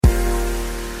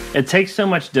It takes so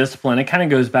much discipline. It kind of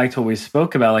goes back to what we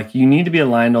spoke about. Like, you need to be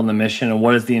aligned on the mission and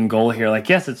what is the end goal here. Like,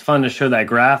 yes, it's fun to show that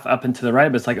graph up and to the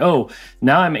right, but it's like, oh,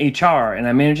 now I'm HR and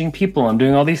I'm managing people. I'm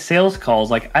doing all these sales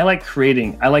calls. Like, I like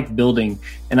creating, I like building,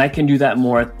 and I can do that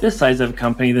more at this size of a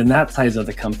company than that size of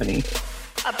the company.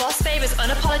 A boss babe is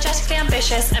unapologetically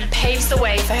ambitious and paves the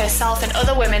way for herself and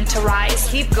other women to rise.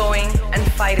 Keep going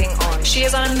and fighting on. She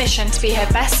is on a mission to be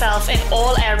her best self in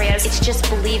all areas. It's just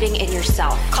believing in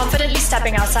yourself. Confidently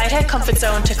stepping outside her comfort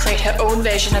zone to create her own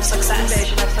version of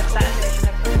success.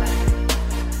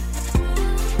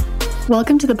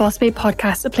 Welcome to the Boss Babe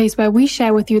podcast, a place where we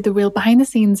share with you the real behind the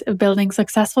scenes of building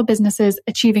successful businesses,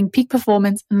 achieving peak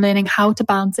performance, and learning how to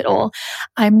balance it all.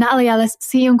 I'm Natalie Ellis,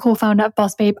 CEO and co-founder of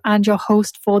Boss Babe, and your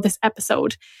host for this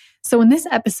episode. So in this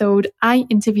episode, I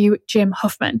interview Jim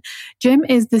Huffman. Jim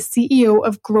is the CEO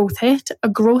of Growth Hit, a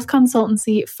growth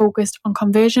consultancy focused on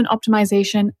conversion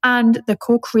optimization, and the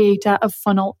co-creator of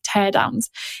Funnel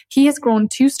Teardowns. He has grown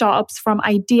 2 startups from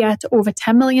idea to over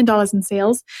 $10 million in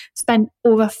sales, spent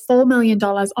over $4 million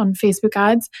on Facebook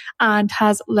ads, and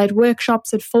has led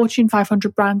workshops at Fortune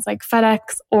 500 brands like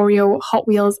FedEx, Oreo, Hot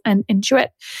Wheels, and Intuit.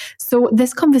 So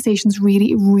this conversation is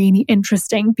really, really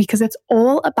interesting because it's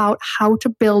all about how to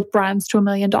build brands to $1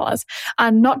 million,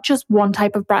 and not just one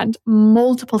type of brand,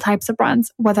 multiple types of brands,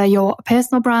 whether you're a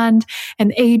personal brand,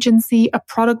 an agency, a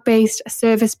product-based, a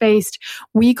service-based.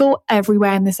 We go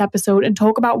everywhere in this episode and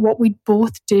talk about what we'd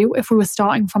both do if we were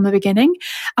starting from the beginning.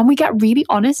 And we get really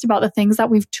honest about the things that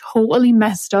we've totally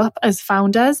messed up as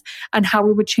founders and how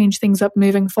we would change things up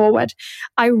moving forward.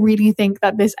 I really think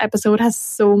that this episode has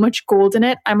so much gold in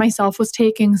it. I myself was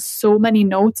taking so many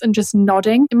notes and just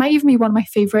nodding. It might even be one of my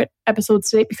favorite episodes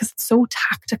today because it's so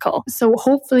tactical. So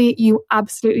hopefully you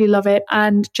absolutely love it.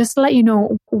 And just to let you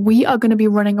know, we are going to be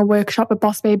running a workshop at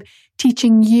Boss Babe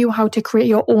teaching you how to create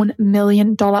your own $1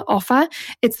 million offer.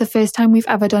 It's the first time we've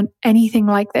ever done anything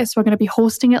like this. We're going to be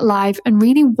hosting it live and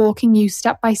really walking you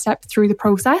step by step through the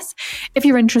process. If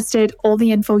you're interested, all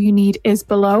the info you need is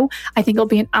below. I think it'll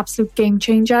be an absolute game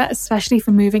changer, especially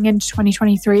for moving into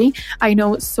 2023. I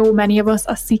know so many of us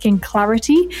are seeking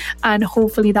clarity, and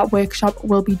hopefully that workshop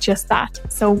will be just that.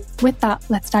 So with that,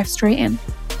 let's dive straight in.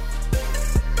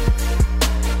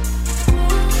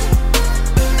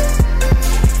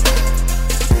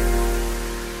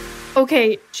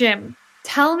 Okay, Jim,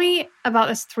 tell me about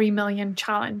this 3 million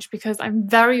challenge because I'm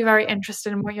very, very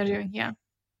interested in what you're doing here.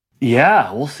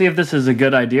 Yeah, we'll see if this is a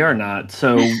good idea or not.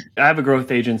 So I have a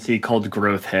growth agency called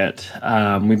Growth Hit.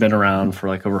 We've been around for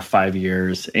like over 5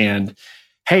 years. And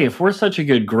hey, if we're such a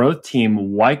good growth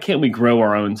team, why can't we grow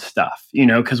our own stuff? You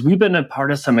know, because we've been a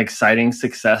part of some exciting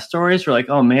success stories. We're like,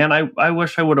 oh man, I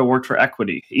wish I would have worked for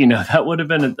equity. You know, that would have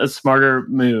been a smarter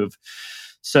move.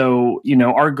 So, you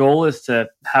know, our goal is to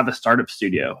have a startup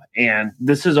studio. And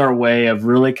this is our way of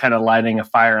really kind of lighting a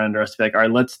fire under us to be like, all right,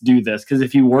 let's do this. Because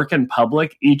if you work in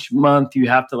public, each month you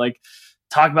have to like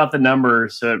talk about the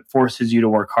numbers. So it forces you to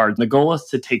work hard. The goal is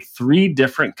to take 3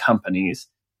 different companies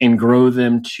and grow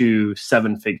them to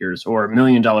 7 figures or $1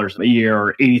 million a year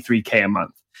or $83K a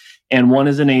month. And one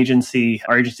is an agency,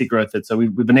 our agency Growth It. So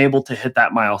we've been able to hit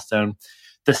that milestone.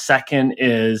 The second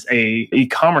is a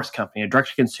e-commerce company, a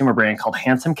direct-to-consumer brand called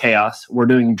Handsome Chaos. We're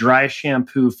doing dry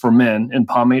shampoo for men in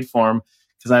pomade form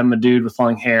because I'm a dude with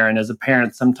long hair. And as a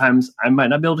parent, sometimes I might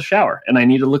not be able to shower and I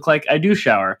need to look like I do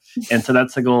shower. And so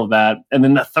that's the goal of that. And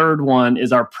then the third one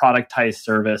is our productized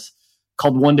service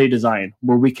called One Day Design,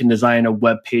 where we can design a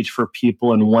web page for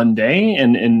people in 1 day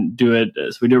and do it.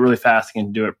 So we do it really fast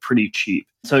and do it pretty cheap.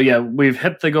 So yeah, we've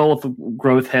hit the goal with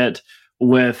Growth Hit.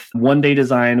 With One Day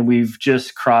Design, we've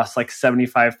just crossed like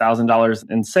 $75,000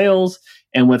 in sales.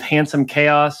 And with Handsome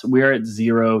Chaos, we're at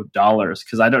 $0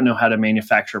 because I don't know how to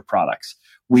manufacture products.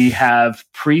 We have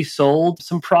pre-sold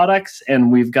some products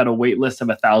and we've got a wait list of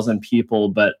 1,000 people,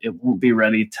 but it won't be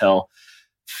ready till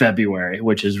February,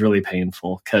 which is really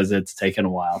painful because it's taken a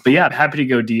while. But yeah, I'm happy to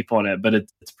go deep on it, but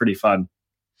it's pretty fun.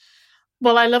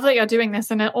 Well, I love that you're doing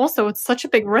this. And it's such a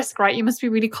big risk, right? You must be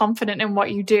really confident in what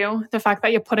you do. The fact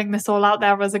that you're putting this all out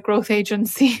there as a growth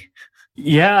agency.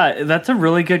 Yeah, that's a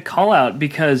really good call out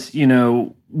because, you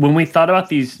know, when we thought about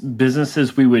these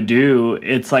businesses we would do,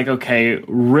 it's like, okay,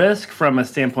 risk from a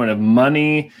standpoint of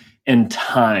money and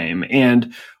time.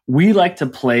 And we like to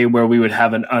play where we would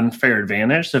have an unfair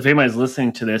advantage. So if anybody's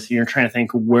listening to this and you're trying to think,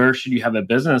 where should you have a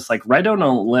business? Like write down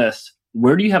a list.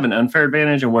 Where do you have an unfair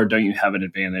advantage and where don't you have an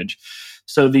advantage?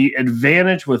 So the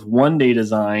advantage with One Day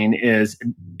Design is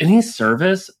any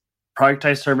service,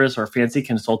 productized service or fancy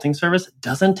consulting service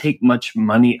doesn't take much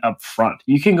money up front.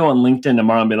 You can go on LinkedIn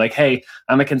tomorrow and be like, hey,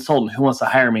 I'm a consultant who wants to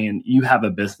hire me, and you have a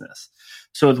business.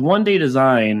 So with One Day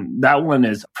Design, that one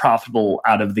is profitable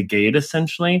out of the gate,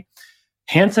 essentially.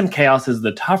 Handsome Chaos is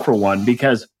the tougher one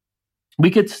because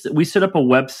we set up a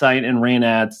website and ran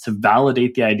ads to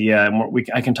validate the idea, and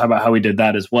I can talk about how we did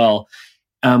that as well.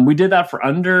 We did that for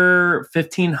under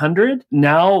 $1,500.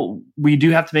 Now we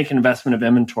do have to make an investment of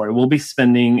inventory. We'll be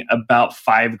spending about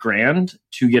 $5,000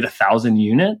 to get 1,000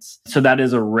 units. So that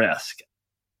is a risk.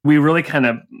 We really kind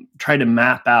of try to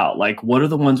map out like what are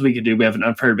the ones we could do. We have an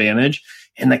unfair advantage,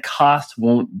 and the cost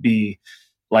won't be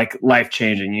like life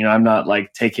changing. You know, I'm not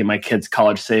like taking my kids'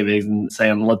 college savings and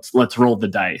saying let's roll the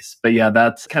dice. But yeah,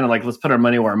 that's kind of like let's put our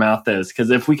money where our mouth is,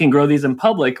 because if we can grow these in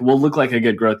public, we'll look like a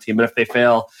good growth team. But if they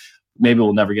fail, maybe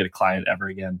we'll never get a client ever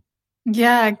again.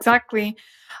 Yeah, exactly.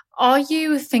 Are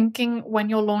you thinking when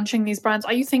you're launching these brands,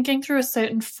 are you thinking through a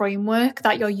certain framework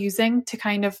that you're using to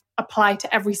kind of apply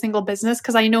to every single business?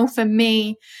 Because I know for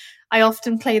me, I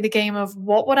often play the game of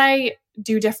what would I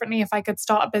do differently if I could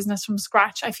start a business from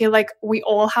scratch? I feel like we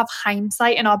all have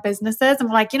hindsight in our businesses. And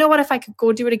we're like, you know what, if I could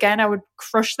go do it again, I would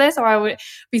crush this, or I would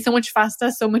be so much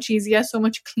faster, so much easier, so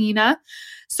much cleaner.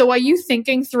 So are you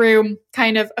thinking through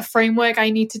kind of a framework? I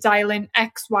need to dial in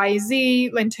X, Y,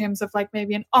 Z in terms of like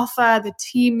maybe an offer, the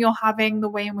team you're having, the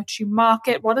way in which you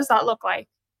market. What does that look like?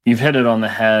 You've hit it on the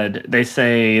head. They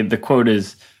say the quote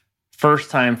is,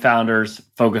 first-time founders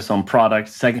focus on product,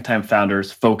 second-time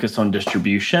founders focus on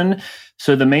distribution.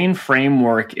 So the main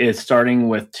framework is starting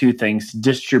with two things: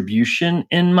 distribution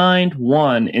in mind,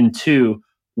 one, and two,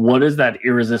 what is that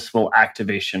irresistible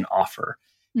activation offer?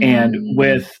 And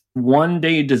with One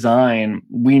Day Design,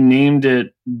 we named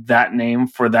it that name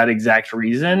for that exact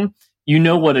reason. You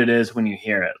know what it is when you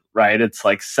hear it, right? It's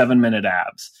like 7-minute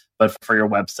abs, but for your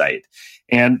website.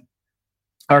 And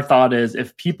our thought is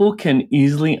if people can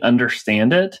easily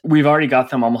understand it, we've already got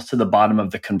them almost to the bottom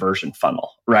of the conversion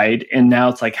funnel, right? And now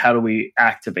it's like, how do we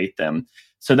activate them?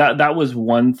 So that was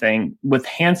one thing. With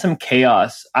Handsome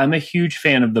Chaos, I'm a huge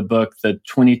fan of the book, The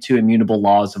 22 Immutable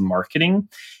Laws of Marketing.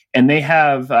 And they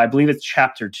have, I believe it's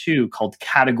chapter 2 called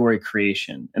Category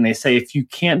Creation. And they say, if you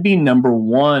can't be number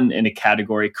one in a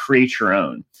category, create your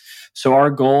own. So our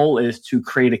goal is to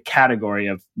create a category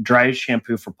of dry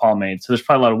shampoo for pomade. So there's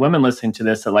probably a lot of women listening to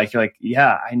this that you're like,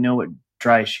 yeah, I know what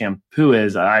dry shampoo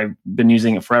is. I've been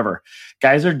using it forever.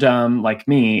 Guys are dumb like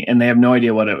me, and they have no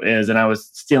idea what it is. And I was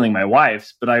stealing my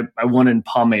wife's, but I want it in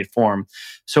pomade form.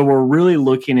 So we're really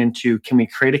looking into, can we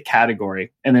create a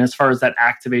category? And then as far as that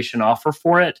activation offer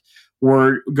for it,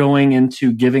 we're going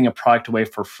into giving a product away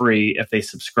for free if they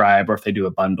subscribe or if they do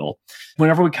a bundle.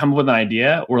 Whenever we come up with an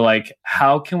idea, we're like,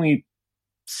 how can we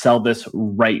sell this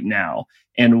right now?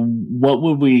 And what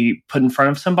would we put in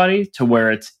front of somebody to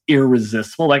where it's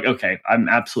irresistible? Like, okay, I'm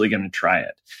absolutely going to try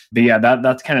it. But yeah,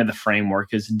 that's kind of the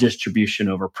framework, is distribution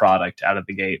over product out of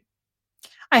the gate.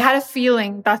 I had a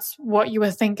feeling that's what you were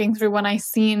thinking through when I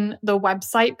seen the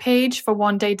website page for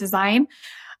One Day Design.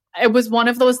 It was one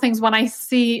of those things when I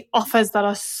see offers that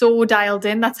are so dialed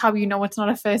in, that's how you know it's not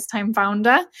a first-time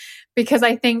founder. Because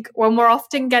I think when we're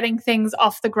often getting things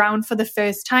off the ground for the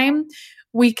first time,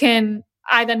 we can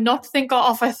either not think our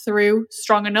offer through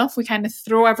strong enough, we kind of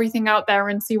throw everything out there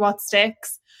and see what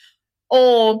sticks,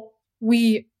 or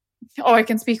I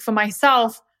can speak for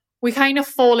myself, we kind of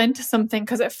fall into something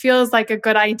because it feels like a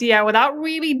good idea without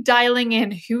really dialing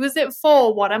in, who is it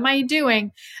for? What am I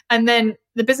doing? And then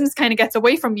the business kind of gets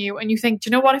away from you and you think, do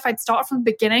you know what? If I'd started from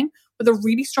the beginning with a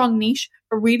really strong niche,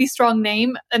 a really strong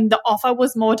name, and the offer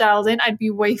was more dialed in, I'd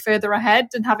be way further ahead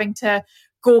than having to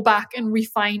go back and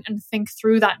refine and think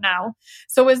through that now.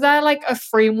 So is there like a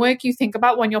framework you think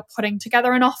about when you're putting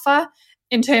together an offer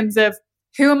in terms of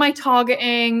who am I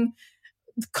targeting,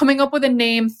 coming up with a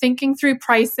name, thinking through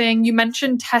pricing? You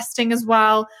mentioned testing as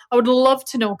well. I would love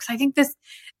to know, because I think this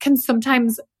can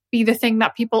sometimes be the thing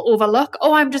that people overlook.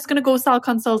 Oh, I'm just going to go sell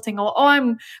consulting, or oh,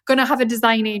 I'm going to have a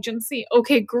design agency.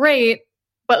 Okay, great.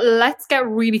 But let's get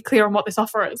really clear on what this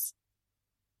offer is.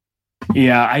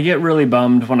 Yeah, I get really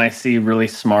bummed when I see really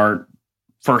smart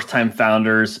first-time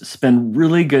founders spend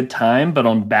really good time, but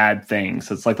on bad things.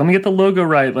 It's like, let me get the logo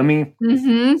right. Let me,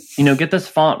 get this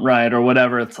font right or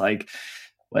whatever. It's like,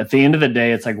 at the end of the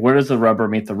day, it's like, where does the rubber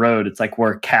meet the road? It's like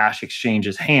where cash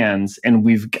exchanges hands, and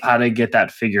we've got to get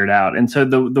that figured out. And so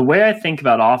the way I think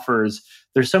about offers,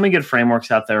 there's so many good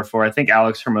frameworks out there for, I think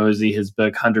Alex Hormozy, his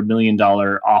book, $100 Million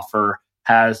Offer,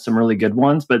 has some really good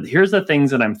ones. But here's the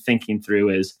things that I'm thinking through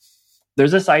is,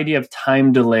 there's this idea of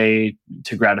time delay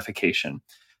to gratification.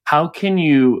 how can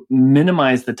you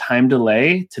minimize the time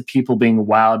delay to people being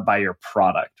wowed by your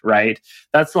product, right?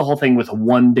 That's the whole thing with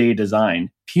one-day design.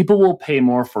 People will pay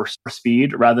more for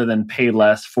speed rather than pay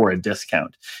less for a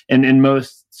discount in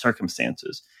most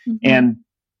circumstances. And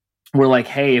we're like,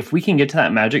 hey, if we can get to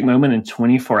that magic moment in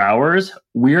 24 hours,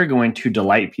 we're going to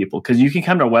delight people. Because you can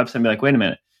come to our website and be like, wait a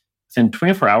minute, within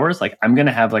 24 hours, like I'm going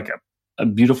to have like a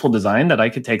beautiful design that I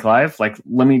could take live. Like,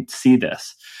 let me see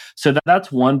this. So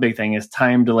that's one big thing is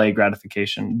time delay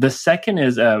gratification. The second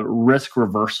is a risk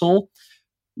reversal.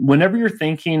 Whenever you're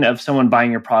thinking of someone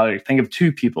buying your product, think of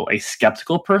two people, a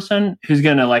skeptical person who's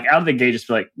going to like out of the gate just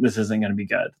be like, this isn't going to be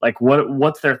good. Like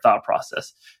what's their thought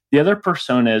process? The other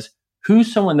persona is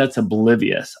who's someone that's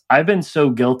oblivious. I've been so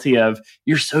guilty of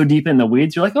you're so deep in the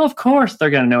weeds. You're like, oh, of course they're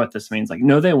going to know what this means. Like,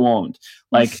 no, they won't.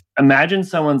 Like imagine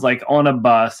someone's like on a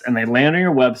bus and they land on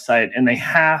your website and they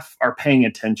half are paying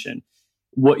attention.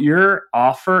 What your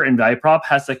offer and value prop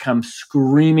has to come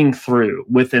screaming through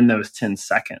within those 10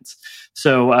 seconds.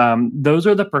 So those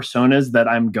are the personas that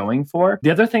I'm going for. The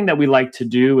other thing that we like to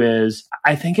do is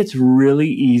I think it's really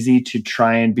easy to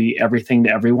try and be everything to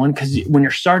everyone because when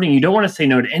you're starting, you don't want to say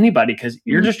no to anybody because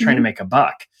you're just trying to make a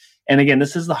buck. And again,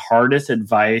 this is the hardest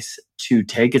advice to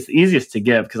take. It's the easiest to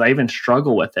give because I even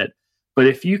struggle with it. But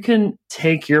if you can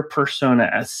take your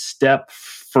persona a step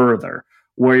further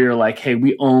where you're like, hey,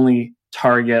 we only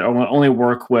target or only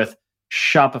work with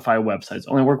Shopify websites,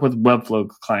 only work with Webflow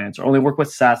clients, or only work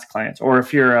with SaaS clients. Or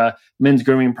if you're a men's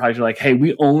grooming project, you're like, hey,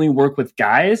 we only work with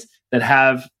guys that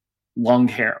have long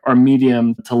hair or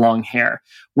medium to long hair.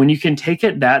 When you can take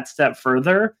it that step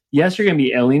further, yes, you're going to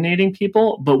be alienating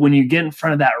people. But when you get in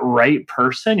front of that right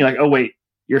person, you're like, oh, wait,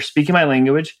 you're speaking my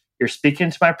language. You're speaking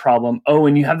to my problem. Oh,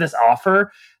 and you have this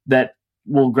offer that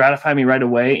will gratify me right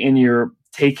away. And you're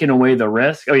taking away the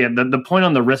risk. Oh yeah, the point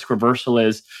on the risk reversal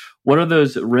is what are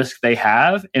those risks they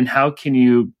have and how can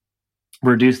you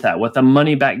reduce that with a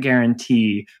money back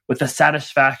guarantee, with a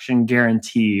satisfaction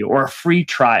guarantee or a free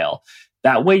trial.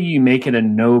 That way you make it a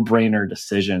no-brainer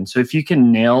decision. So if you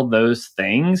can nail those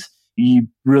things, you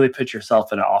really put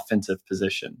yourself in an offensive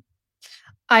position.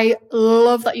 I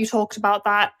love that you talked about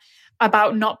that,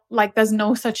 about not like there's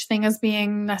no such thing as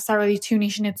being necessarily too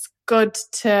niche and it's good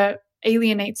to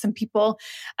alienate some people.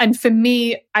 And for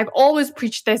me, I've always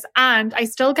preached this and I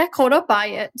still get caught up by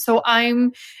it. So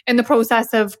I'm in the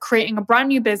process of creating a brand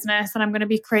new business and I'm going to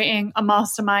be creating a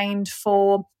mastermind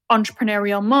for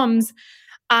entrepreneurial mums.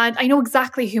 And I know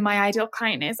exactly who my ideal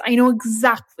client is. I know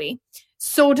exactly,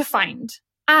 so defined.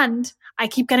 And I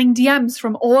keep getting DMs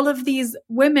from all of these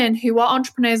women who are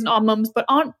entrepreneurs and are mums, but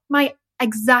aren't my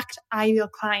exact ideal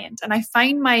client. And I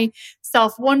find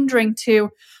myself wondering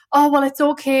oh, well, it's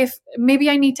okay if maybe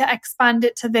I need to expand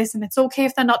it to this and it's okay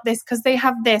if they're not this because they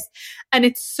have this. And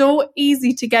it's so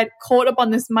easy to get caught up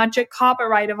on this magic carpet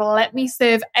ride of let me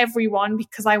serve everyone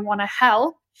because I want to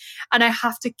help. And I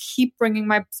have to keep bringing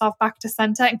myself back to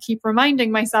center and keep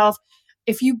reminding myself,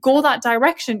 if you go that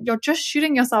direction, you're just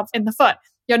shooting yourself in the foot.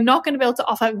 You're not going to be able to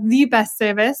offer the best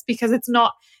service because it's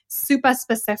not super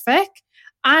specific.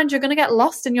 And you're going to get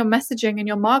lost in your messaging and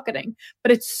your marketing.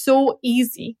 But it's so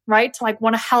easy, right? To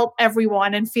want to help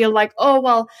everyone and feel like, oh,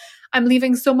 well, I'm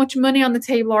leaving so much money on the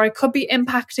table or I could be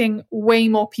impacting way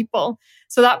more people.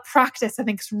 So that practice, I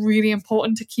think, is really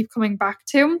important to keep coming back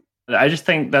to. I just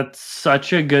think that's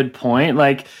such a good point.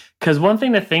 Because one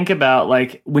thing to think about,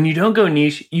 when you don't go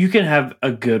niche, you can have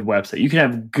a good website. You can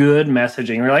have good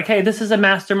messaging. You're like, hey, this is a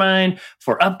mastermind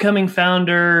for upcoming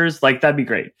founders. That'd be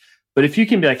great. But if you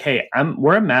can be like, hey,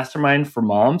 we're a mastermind for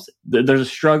moms. There's a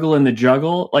struggle in the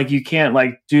juggle. You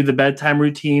can't do the bedtime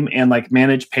routine and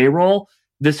manage payroll.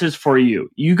 This is for you.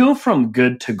 You go from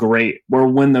good to great, where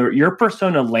when your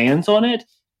persona lands on it,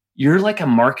 you're like a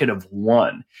market of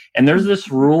one. And there's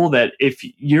this rule that if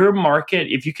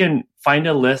you can find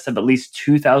a list of at least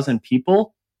 2,000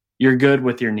 people, you're good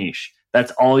with your niche.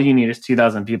 That's all you need is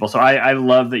 2,000 people. So I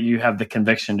love that you have the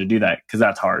conviction to do that because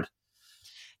that's hard.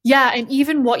 Yeah. And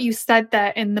even what you said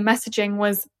there in the messaging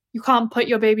was you can't put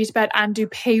your baby to bed and do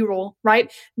payroll,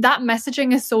 right? That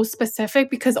messaging is so specific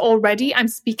because already I'm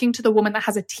speaking to the woman that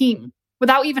has a team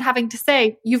without even having to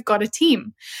say, you've got a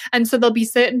team. And so there'll be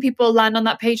certain people land on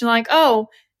that page and like, oh,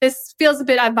 this feels a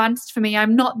bit advanced for me.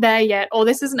 I'm not there yet. Or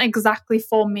this isn't exactly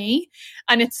for me.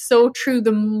 And it's so true.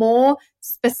 The more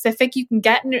specific you can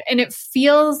get, and it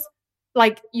feels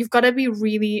like you've got to be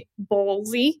really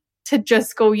ballsy to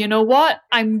just go, you know what?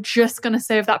 I'm just going to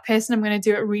serve that person. I'm going to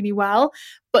do it really well.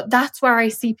 But that's where I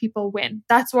see people win.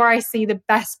 That's where I see the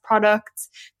best products,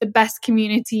 the best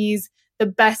communities, the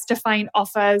best defined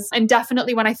offers. And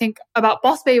definitely when I think about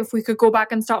Boss Babe, if we could go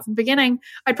back and start from the beginning,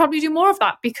 I'd probably do more of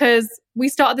that, because we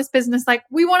started this business like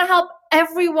we want to help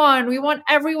everyone. We want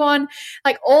everyone,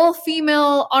 like all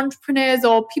female entrepreneurs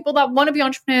or people that want to be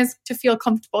entrepreneurs, to feel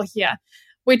comfortable here,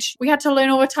 which we had to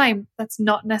learn over time. That's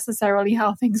not necessarily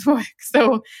how things work.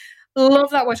 So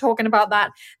love that we're talking about that.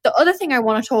 The other thing I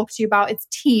want to talk to you about is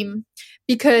team,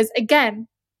 because again,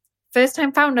 first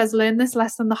time founders learn this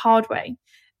lesson the hard way.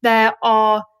 There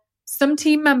are some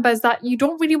team members that you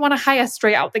don't really want to hire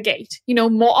straight out the gate. You know,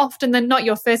 more often than not,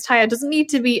 your first hire doesn't need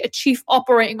to be a chief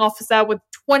operating officer with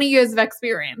 20 years of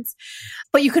experience.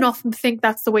 But you can often think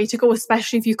that's the way to go,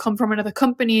 especially if you come from another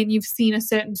company and you've seen a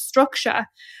certain structure.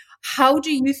 How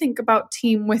do you think about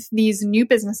team with these new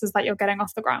businesses that you're getting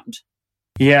off the ground?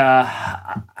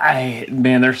 Yeah,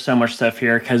 there's so much stuff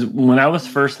here, because when I was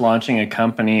first launching a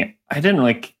company, I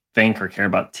didn't think or care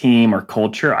about team or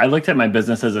culture. I looked at my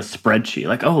business as a spreadsheet,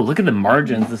 like, oh, look at the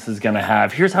margins this is going to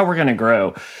have. Here's how we're going to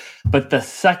grow. But the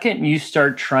second you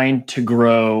start trying to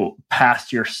grow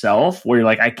past yourself, where you're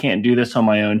like, I can't do this on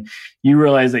my own, you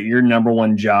realize that your number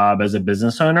one job as a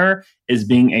business owner is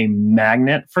being a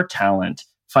magnet for talent,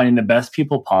 finding the best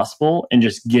people possible and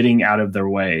just getting out of their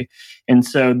way. And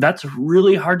so that's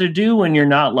really hard to do when you're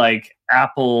not like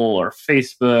Apple or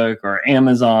Facebook or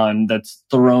Amazon that's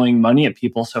throwing money at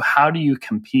people. So how do you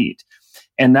compete?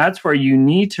 And that's where you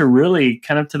need to really,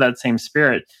 kind of to that same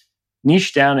spirit,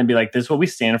 niche down and be like, this is what we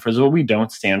stand for, this is what we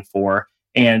don't stand for.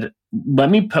 And let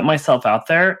me put myself out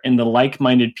there, and the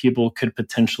like-minded people could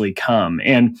potentially come.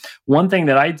 And one thing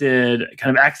that I did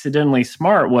kind of accidentally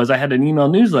smart was I had an email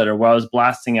newsletter where I was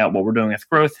blasting out what we're doing with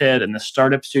Growth Hit and the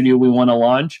startup studio we want to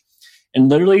launch. And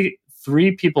literally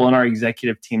 3 people in our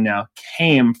executive team now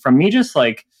came from me just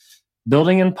like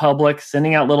building in public,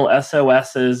 sending out little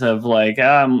SOSs of like,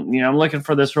 I'm looking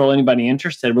for this role. Anybody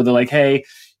interested? Where they're like, hey,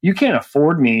 you can't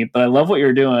afford me, but I love what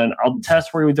you're doing. I'll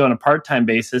test where we do on a part-time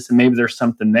basis, and maybe there's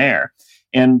something there.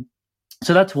 And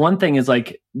so that's one thing, is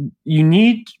like, you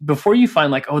need, before you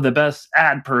find like, oh, the best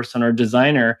ad person or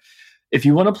designer, if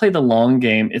you want to play the long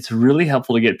game, it's really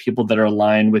helpful to get people that are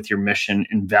aligned with your mission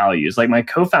and values. Like my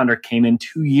co-founder came in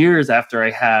 2 years after I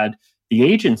had the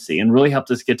agency and really helped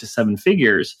us get to 7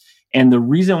 figures. And the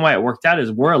reason why it worked out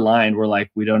is we're aligned. We're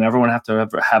like, we don't ever want to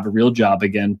have a real job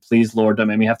again. Please, Lord, don't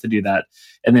make me have to do that.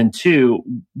 And then 2,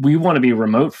 we want to be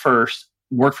remote first,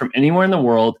 work from anywhere in the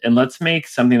world, and let's make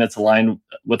something that's aligned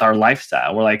with our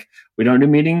lifestyle. We're like, we don't do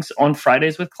meetings on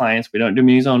Fridays with clients. We don't do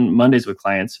meetings on Mondays with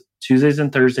clients. Tuesdays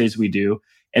and Thursdays we do.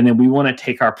 And then we want to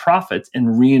take our profits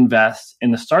and reinvest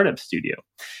in the startup studio.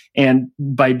 And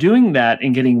by doing that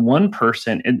and getting one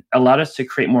person, it allowed us to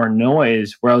create more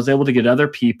noise, where I was able to get other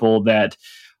people that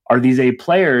are these A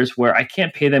players where I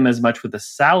can't pay them as much with a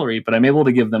salary, but I'm able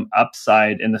to give them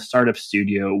upside in the startup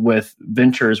studio with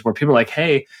ventures where people are like,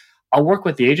 hey, I'll work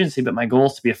with the agency, but my goal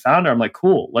is to be a founder. I'm like,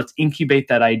 cool, let's incubate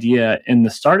that idea in the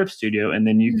startup studio, and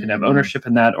then you can have ownership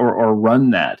in that or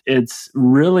run that. It's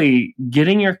really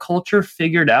getting your culture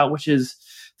figured out, which is,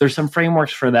 there's some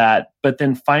frameworks for that, but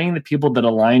then finding the people that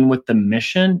align with the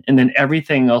mission, and then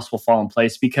everything else will fall in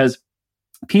place. Because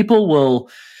people will,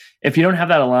 if you don't have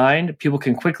that aligned, people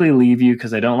can quickly leave you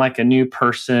because they don't like a new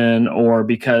person, or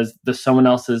because someone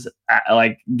else is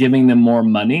like giving them more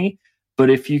money. But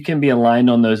if you can be aligned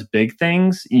on those big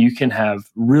things, you can have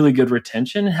really good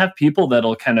retention and have people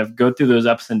that'll kind of go through those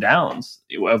ups and downs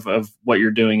of what you're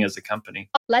doing as a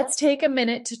company. Let's take a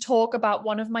minute to talk about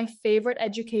one of my favorite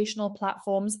educational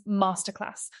platforms,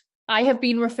 Masterclass. I have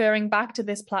been referring back to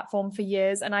this platform for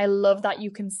years, and I love that you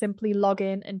can simply log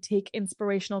in and take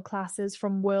inspirational classes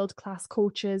from world-class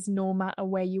coaches no matter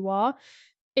where you are.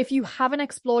 If you haven't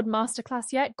explored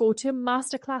Masterclass yet, go to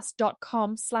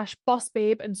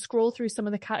masterclass.com/bossbabe and scroll through some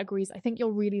of the categories. I think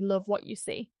you'll really love what you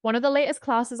see. One of the latest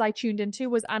classes I tuned into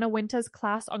was Anna Wintour's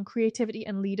class on creativity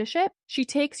and leadership. She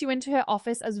takes you into her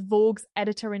office as Vogue's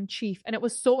editor-in-chief, and it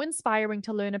was so inspiring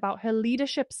to learn about her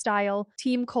leadership style,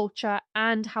 team culture,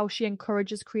 and how she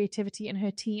encourages creativity in her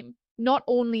team. Not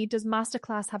only does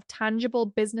Masterclass have tangible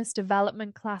business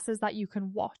development classes that you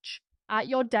can watch at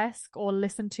your desk or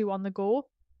listen to on the go,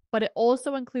 but it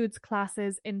also includes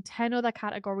classes in 10 other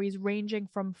categories ranging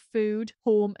from food,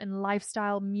 home and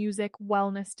lifestyle, music,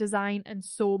 wellness, design, and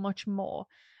so much more.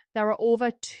 There are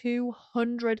over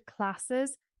 200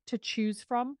 classes to choose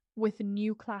from, with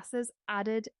new classes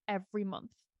added every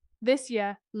month. This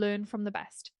year, learn from the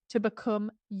best to become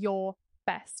your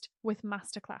best with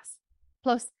Masterclass.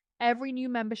 Plus, every new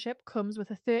membership comes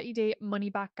with a 30-day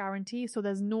money-back guarantee, so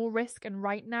there's no risk. And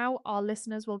right now, our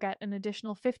listeners will get an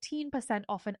additional 15%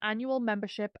 off an annual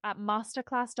membership at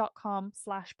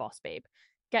masterclass.com/bossbabe.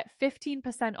 Get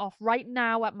 15% off right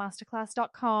now at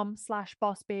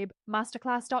masterclass.com/bossbabe,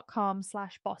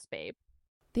 masterclass.com/bossbabe.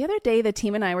 The other day, the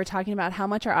team and I were talking about how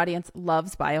much our audience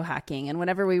loves biohacking. And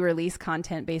whenever we release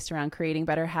content based around creating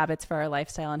better habits for our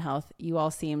lifestyle and health, you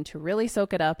all seem to really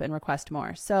soak it up and request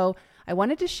more. So I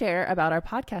wanted to share about our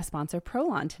podcast sponsor,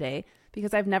 Prolon, today,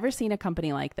 because I've never seen a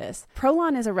company like this.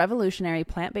 Prolon is a revolutionary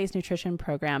plant-based nutrition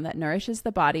program that nourishes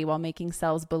the body while making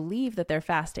cells believe that they're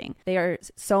fasting. There are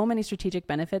so many strategic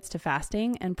benefits to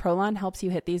fasting, and Prolon helps you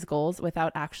hit these goals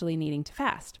without actually needing to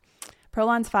fast.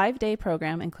 Prolon's 5-day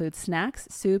program includes snacks,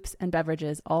 soups, and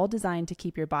beverages, all designed to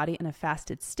keep your body in a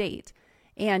fasted state.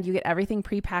 And you get everything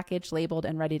prepackaged, labeled,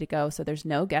 and ready to go, so there's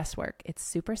no guesswork. It's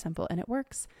super simple, and it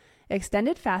works.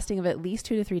 Extended fasting of at least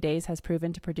 2 to 3 days has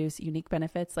proven to produce unique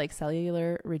benefits like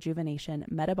cellular rejuvenation,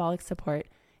 metabolic support,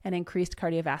 and increased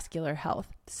cardiovascular health.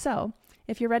 So,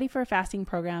 if you're ready for a fasting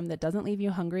program that doesn't leave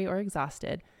you hungry or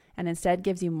exhausted, and instead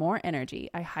gives you more energy,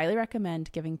 I highly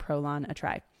recommend giving Prolon a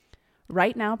try.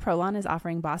 Right now, Prolon is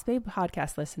offering Boss Babe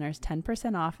podcast listeners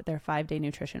 10% off their 5-day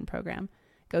nutrition program.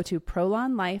 Go to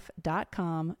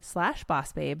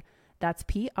prolonlife.com/bossbabe. That's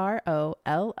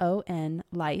PROLON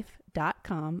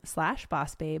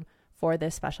life.com/bossbabe for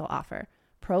this special offer.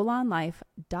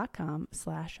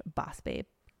 prolonlife.com/bossbabe.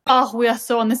 Oh, we are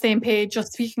so on the same page. You're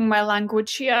speaking my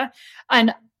language here.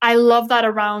 And I love that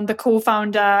around the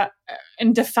co-founder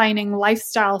and defining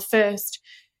lifestyle first,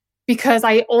 because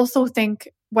I also think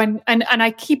and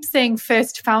I keep saying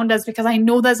first founders because I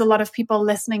know there's a lot of people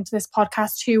listening to this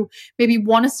podcast who maybe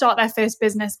want to start their first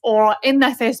business or in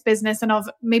their first business and of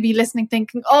maybe listening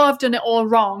thinking, oh, I've done it all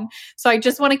wrong. So I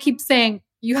just want to keep saying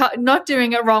you are not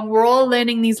doing it wrong. We're all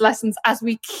learning these lessons as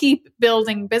we keep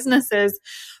building businesses.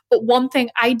 But one thing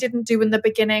I didn't do in the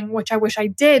beginning, which I wish I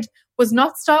did, was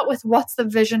not start with what's the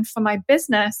vision for my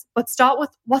business, but start with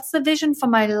what's the vision for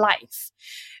my life.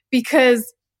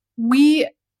 Because we,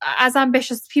 as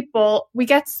ambitious people, we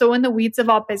get so in the weeds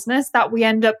of our business that we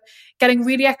end up getting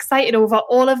really excited over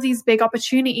all of these big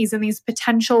opportunities and these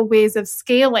potential ways of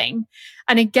scaling.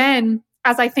 And again,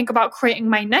 as I think about creating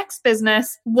my next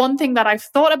business, one thing that I've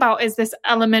thought about is this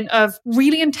element of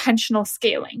really intentional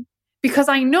scaling. Because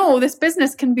I know this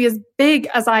business can be as big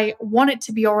as I want it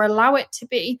to be or allow it to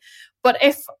be. But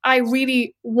if I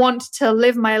really want to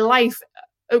live my life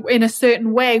in a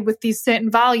certain way with these certain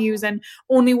values and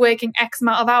only working X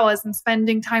amount of hours and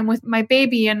spending time with my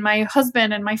baby and my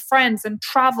husband and my friends and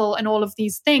travel and all of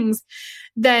these things,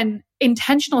 then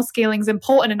intentional scaling is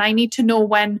important. And I need to know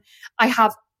when I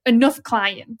have enough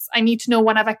clients. I need to know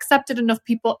when I've accepted enough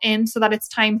people in so that it's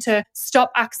time to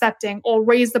stop accepting or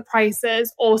raise the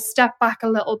prices or step back a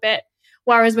little bit.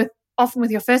 Whereas often with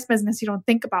your first business, you don't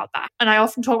think about that. And I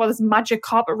often talk about this magic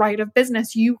carpet ride of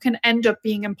business. You can end up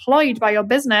being employed by your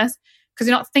business because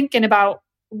you're not thinking about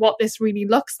what this really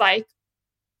looks like.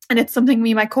 And it's something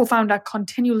me and my co-founder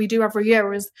continually do every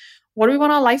year is, what do we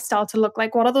want our lifestyle to look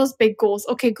like? What are those big goals?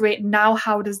 Okay, great. Now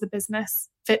how does the business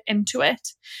fit into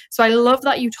it? So I love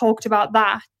that you talked about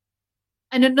that.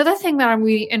 And another thing that I'm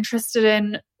really interested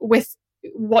in with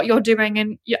what you're doing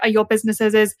in your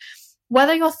businesses is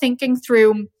whether you're thinking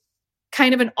through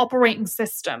kind of an operating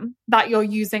system that you're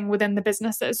using within the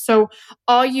businesses. So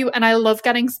are you, and I love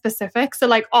getting specific, so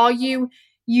like, are you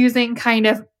using kind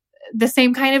of the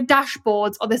same kind of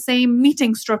dashboards or the same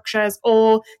meeting structures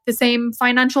or the same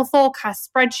financial forecast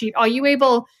spreadsheet? Are you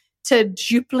able to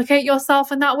duplicate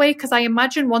yourself in that way? Because I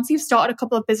imagine once you've started a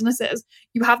couple of businesses,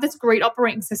 you have this great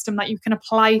operating system that you can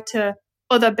apply to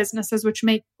other businesses, which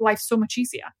make life so much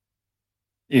easier.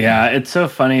 Yeah, it's so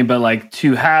funny, but like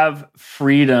to have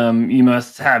freedom, you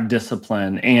must have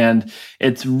discipline. And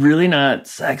it's really not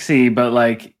sexy, but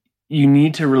like you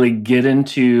need to really get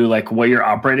into like what your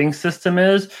operating system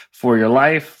is for your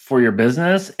life, for your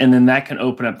business. And then that can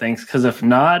open up things. Because if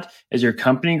not, as your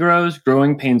company grows,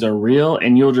 growing pains are real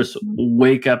and you'll just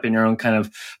wake up in your own kind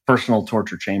of personal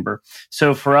torture chamber.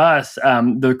 So for us,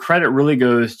 the credit really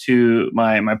goes to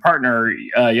my partner,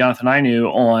 Jonathan Ainu,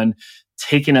 on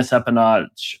taking us up a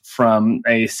notch from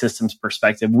a systems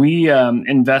perspective. We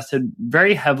invested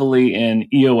very heavily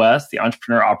in EOS, the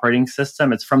Entrepreneur Operating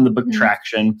System. It's from the book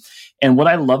Traction. And what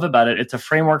I love about it, it's a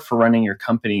framework for running your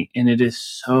company. And it is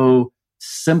so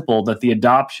simple that the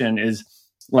adoption is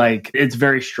like, it's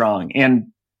very strong. And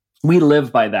we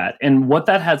live by that. And what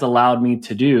that has allowed me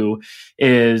to do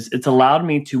is it's allowed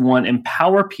me to, one,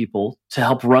 empower people to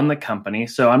help run the company.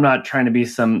 So I'm not trying to be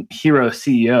some hero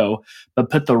CEO, but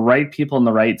put the right people in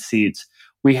the right seats.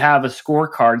 We have a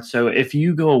scorecard. So if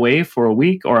you go away for a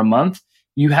week or a month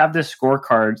you have this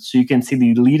scorecard so you can see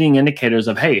the leading indicators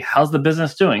of, hey, how's the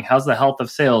business doing? How's the health of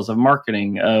sales, of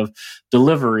marketing, of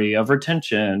delivery, of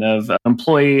retention, of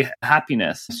employee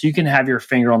happiness? So you can have your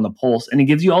finger on the pulse. And it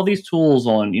gives you all these tools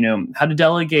on, how to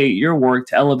delegate your work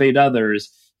to elevate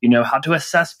others, how to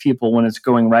assess people when it's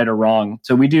going right or wrong.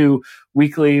 So we do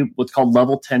weekly, what's called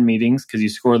level 10 meetings, because you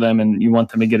score them and you want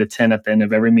them to get a 10 at the end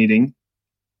of every meeting.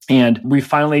 And we've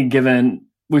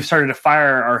started to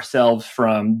fire ourselves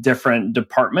from different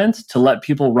departments to let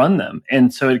people run them.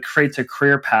 And so it creates a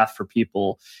career path for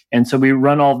people. And so we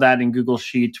run all of that in Google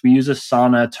Sheets. We use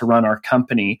Asana to run our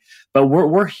company. But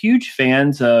we're huge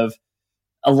fans of,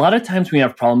 a lot of times when you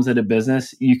have problems at a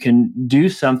business, you can do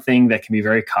something that can be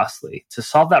very costly. To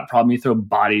solve that problem, you throw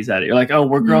bodies at it. You're like, oh,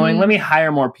 we're growing. Let me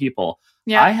hire more people.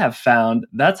 Yeah. I have found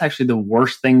that's actually the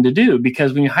worst thing to do,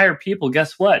 because when you hire people,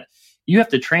 guess what? You have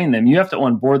to train them. You have to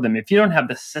onboard them. If you don't have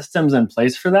the systems in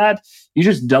place for that, you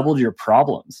just doubled your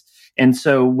problems. And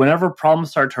so whenever problems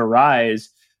start to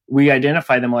arise, we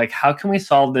identify them like, how can we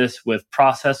solve this with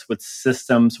process, with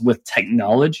systems, with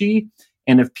technology?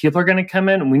 And if people are going to come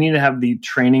in, we need to have the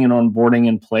training and onboarding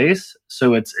in place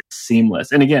so it's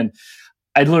seamless. And again,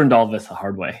 I learned all this the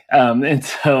hard way. And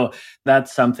so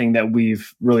that's something that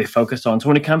we've really focused on. So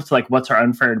when it comes to like, what's our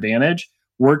unfair advantage?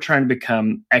 We're trying to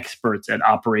become experts at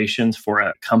operations for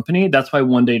a company. That's why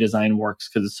One Day Design works,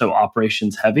 because it's so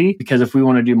operations heavy. Because if we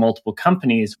want to do multiple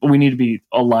companies, we need to be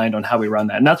aligned on how we run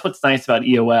that. And that's what's nice about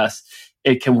EOS.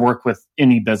 It can work with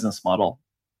any business model.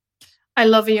 I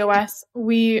love EOS.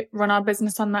 We run our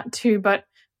business on that too, but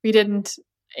we didn't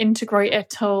integrate it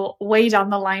till way down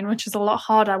the line, which is a lot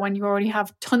harder when you already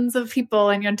have tons of people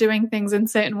and you're doing things in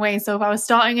certain ways. So if I was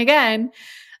starting again,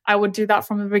 I would do that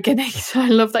from the beginning. So I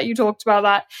love that you talked about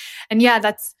that. And yeah,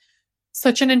 that's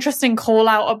such an interesting call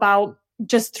out about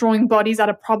just throwing bodies at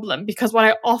a problem, because what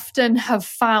I often have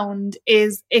found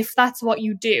is if that's what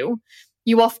you do,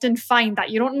 you often find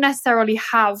that you don't necessarily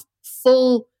have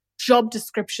full job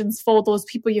descriptions for those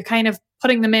people. You're kind of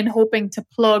putting them in, hoping to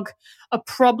plug a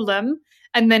problem.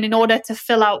 And then in order to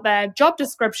fill out their job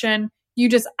description, you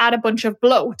just add a bunch of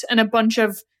bloat and a bunch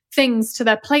of things to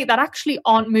their plate that actually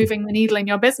aren't moving the needle in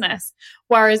your business.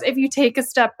 Whereas if you take a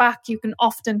step back, you can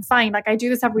often find, like I do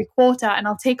this every quarter, and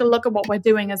I'll take a look at what we're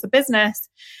doing as a business.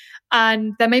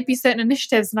 And there may be certain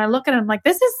initiatives, and I look at them like,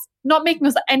 this is not making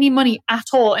us any money at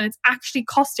all. And it's actually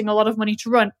costing a lot of money to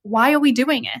run. Why are we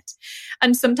doing it?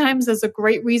 And sometimes there's a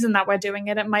great reason that we're doing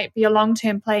it. It might be a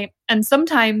long-term play. And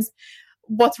sometimes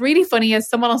what's really funny is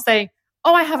someone will say,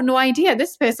 oh, I have no idea.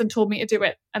 This person told me to do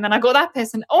it. And then I go, that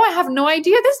person, oh, I have no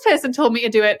idea. This person told me to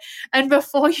do it. And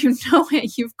before you know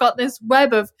it, you've got this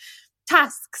web of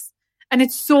tasks. And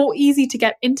it's so easy to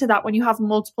get into that when you have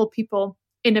multiple people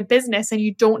in a business and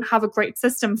you don't have a great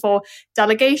system for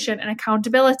delegation and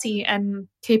accountability and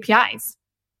KPIs.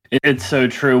 It's so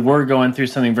true. We're going through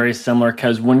something very similar,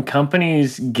 because when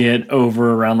companies get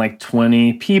over around like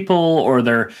 20 people, or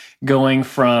they're going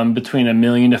from between 1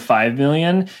 million to 5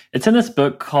 million, it's in this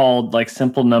book called like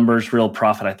Simple Numbers, Real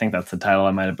Profit. I think that's the title.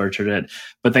 I might have butchered it,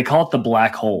 but they call it the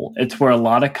black hole. It's where a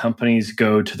lot of companies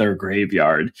go to their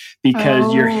graveyard,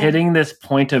 because you're hitting this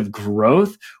point of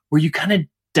growth where you kind of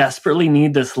desperately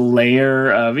need this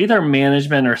layer of either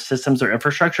management or systems or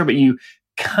infrastructure, but you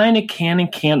kind of can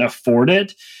and can't afford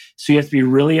it. So you have to be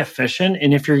really efficient.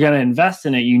 And if you're going to invest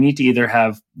in it, you need to either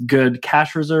have good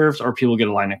cash reserves, or people get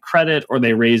a line of credit, or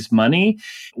they raise money.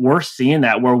 We're seeing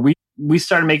that where we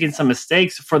started making some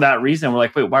mistakes for that reason. We're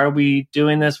like, wait, why are we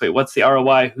doing this? Wait, what's the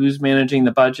ROI? Who's managing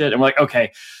the budget? And we're like,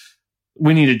 okay,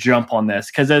 we need to jump on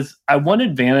this. Because as one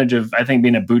advantage of, I think,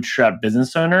 being a bootstrap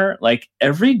business owner, like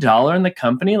every dollar in the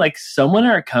company, like someone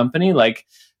in our company like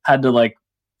had to like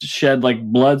shed like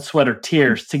blood, sweat, or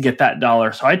tears to get that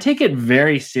dollar. So I take it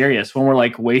very serious when we're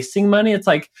like wasting money. It's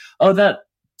like, oh, that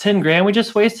 10 grand we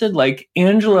just wasted. Like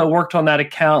Angela worked on that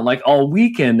account like all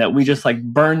weekend that we just like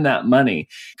burned that money.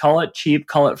 Call it cheap,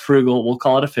 call it frugal. We'll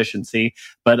call it efficiency.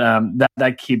 But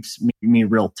that keeps me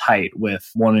real tight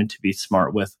with wanting to be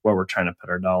smart with where we're trying to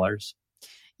put our dollars.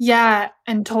 Yeah.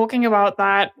 And talking about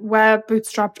that, we're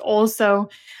bootstrapped also.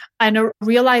 And a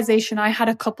realization I had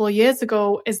a couple of years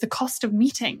ago is the cost of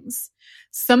meetings.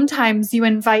 Sometimes you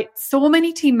invite so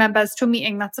many team members to a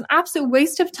meeting that's an absolute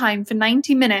waste of time for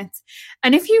 90 minutes.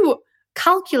 And if you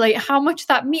calculate how much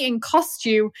that meeting cost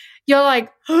you, you're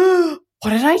like, oh,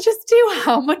 what did I just do?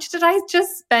 How much did I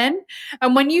just spend?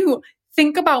 And when you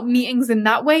think about meetings in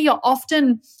that way, you're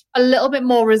often a little bit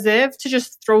more reserved to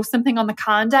just throw something on the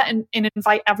calendar and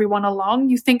invite everyone along.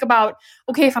 You think about,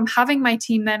 okay, if I'm having my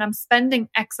team, then I'm spending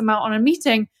X amount on a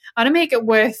meeting, I'm going to make it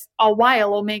worth our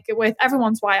while, or make it worth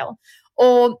everyone's while.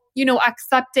 Or,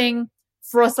 accepting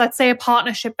for us, let's say a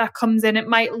partnership that comes in, it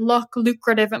might look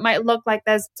lucrative. It might look like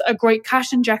there's a great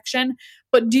cash injection,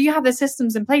 but do you have the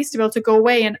systems in place to be able to go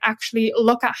away and actually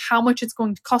look at how much it's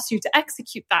going to cost you to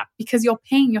execute that, because you're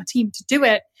paying your team to do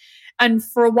it? And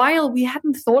for a while, we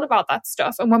hadn't thought about that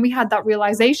stuff. And when we had that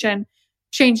realization,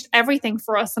 changed everything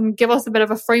for us and give us a bit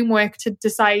of a framework to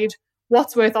decide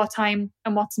what's worth our time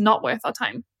and what's not worth our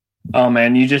time. Oh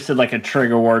man, you just did like a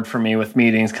trigger word for me with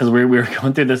meetings, because we were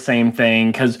going through the same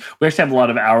thing, because we actually have a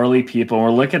lot of hourly people. We're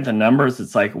looking at the numbers.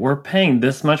 It's like, we're paying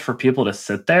this much for people to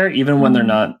sit there, even when they're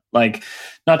not like,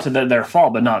 not to their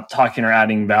fault, but not talking or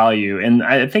adding value. And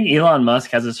I think Elon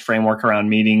Musk has this framework around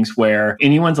meetings where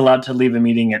anyone's allowed to leave a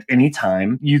meeting at any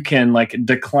time. You can like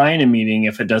decline a meeting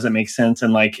if it doesn't make sense,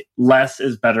 and like less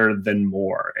is better than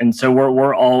more. And so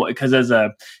we're all, because as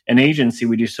an agency,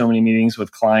 we do so many meetings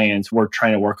with clients. We're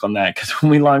trying to work on that, because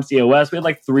when we launched EOS, we had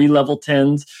like 3 level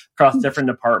 10s across different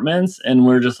departments, and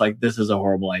we're just like, this is a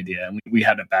horrible idea, and we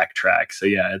had to backtrack. So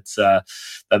yeah, it's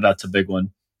that's a big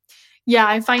one. Yeah,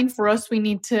 I find for us, we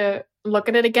need to look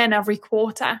at it again every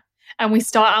quarter. And we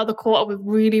start out the quarter with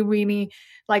really, really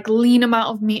like lean amount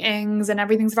of meetings, and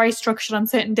everything's very structured on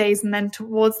certain days. And then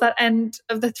towards that end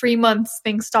of the 3 months,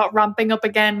 things start ramping up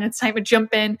again, and it's time to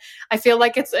jump in. I feel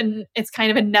like it's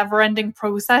kind of a never ending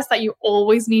process that you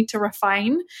always need to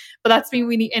refine, but that's been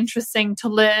really interesting to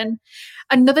learn.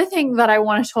 Another thing that I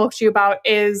want to talk to you about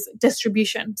is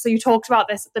distribution. So you talked about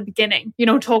this at the beginning,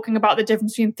 talking about the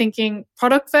difference between thinking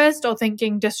product first or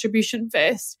thinking distribution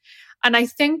first. And I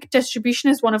think distribution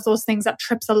is one of those things that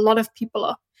trips a lot of people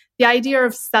up. The idea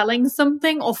of selling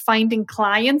something or finding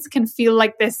clients can feel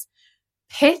like this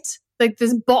pit, like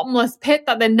this bottomless pit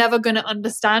that they're never going to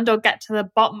understand or get to the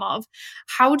bottom of.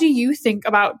 How do you think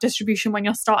about distribution when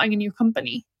you're starting a new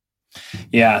company?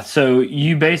 Yeah, so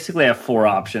you basically have 4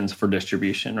 options for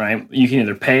distribution, right? You can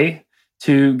either pay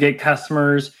to get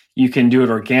customers, you can do it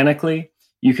organically,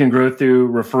 you can grow through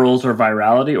referrals or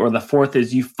virality, or the 4th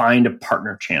is you find a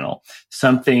partner channel,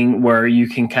 something where you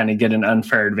can kind of get an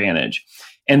unfair advantage.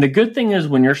 And the good thing is,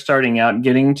 when you're starting out,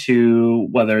 getting to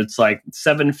whether it's like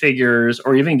 7 figures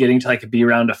or even getting to like a B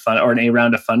round of fund or an A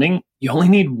round of funding, you only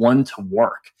need one to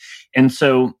work. And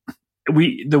so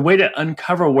the way to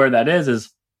uncover where that is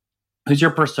who's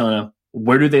your persona?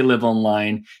 Where do they live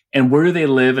online? And where do they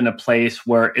live in a place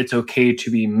where it's okay to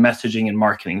be messaging and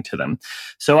marketing to them?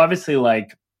 So obviously,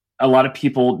 like a lot of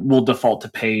people will default to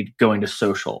paid going to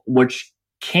social, which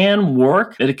can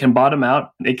work. It can bottom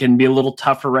out. It can be a little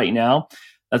tougher right now.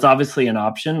 That's obviously an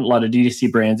option. A lot of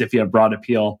DTC brands, if you have broad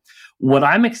appeal. What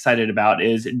I'm excited about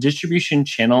is distribution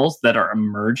channels that are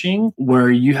emerging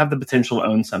where you have the potential to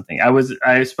own something.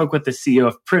 I spoke with the CEO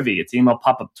of Privy. It's an email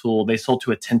pop-up tool. They sold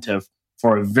to Attentive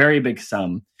for a very big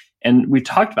sum. And we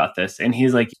talked about this, and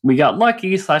he's like, we got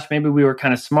lucky / maybe we were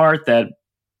kind of smart that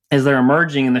as they're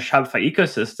emerging in the Shopify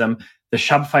ecosystem, the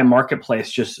Shopify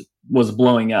marketplace just was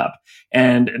blowing up.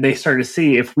 And they started to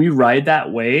see, if we ride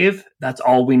that wave, that's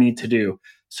all we need to do.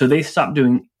 So they stopped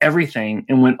doing everything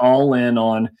and went all in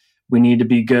on, we need to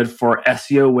be good for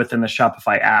SEO within the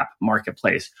Shopify app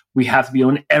marketplace. We have to be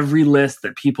on every list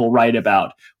that people write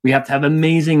about. We have to have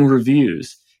amazing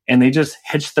reviews. And they just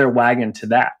hitched their wagon to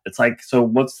that. It's like, so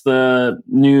what's the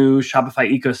new Shopify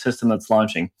ecosystem that's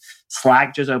launching?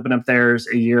 Slack just opened up theirs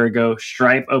a year ago.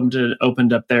 Stripe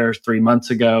opened up theirs 3 months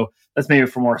ago. That's maybe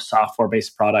for more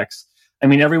software-based products. I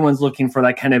mean, everyone's looking for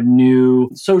that kind of new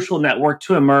social network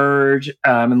to emerge,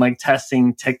 and like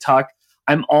testing TikTok.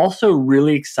 I'm also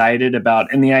really excited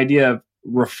about, and the idea of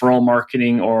referral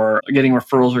marketing or getting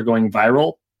referrals or going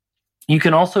viral. You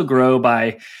can also grow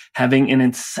by having an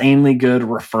insanely good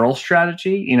referral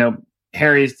strategy.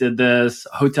 Harry's did this,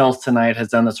 Hotels Tonight has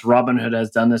done this, Robinhood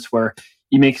has done this, where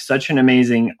you make such an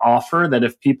amazing offer that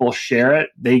if people share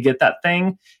it, they get that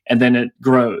thing, and then it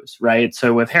grows, right?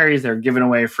 So with Harry's, they're giving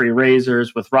away free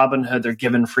razors. With Robinhood, they're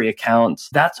giving free accounts.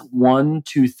 That's one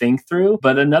to think through.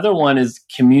 But another one is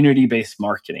community-based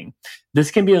marketing.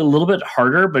 This can be a little bit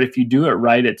harder, but if you do it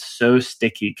right, it's so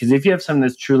sticky. Because if you have something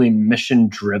that's truly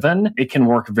mission-driven, it can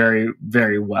work very,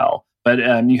 very well. But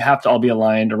you have to all be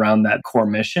aligned around that core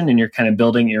mission, and you're kind of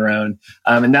building your own.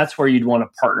 And that's where you'd want to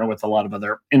partner with a lot of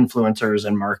other influencers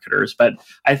and marketers. But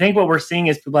I think what we're seeing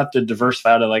is people have to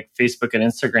diversify out of like Facebook and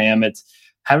Instagram. It's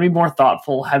having to be more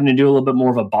thoughtful, having to do a little bit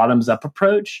more of a bottoms-up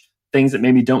approach, things that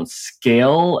maybe don't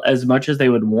scale as much as they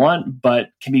would want, but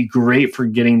can be great for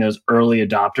getting those early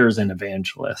adopters and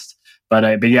evangelists.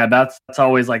 But yeah, that's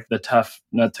always like the tough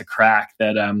nut to crack.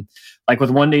 That like with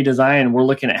One Day Design, we're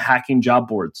looking at hacking job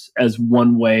boards as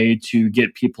one way to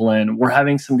get people in. We're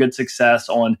having some good success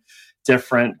on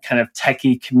different kind of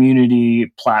techie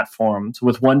community platforms.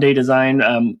 With One Day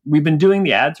Design, we've been doing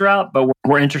the ads route, but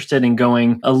we're interested in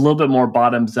going a little bit more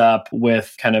bottoms up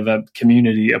with kind of a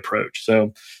community approach.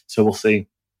 So we'll see.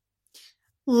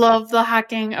 Love the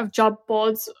hacking of job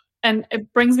boards. And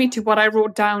it brings me to what I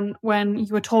wrote down when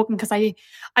you were talking, because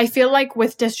I feel like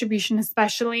with distribution,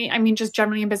 especially, I mean, just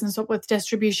generally in business, but with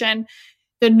distribution,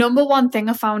 the number one thing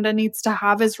a founder needs to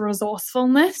have is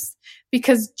resourcefulness,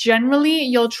 because generally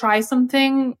you'll try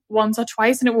something once or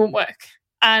twice and it won't work.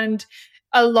 And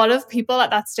a lot of people at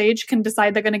that stage can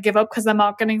decide they're going to give up because their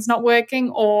marketing's not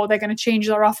working, or they're going to change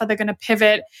their offer, they're going to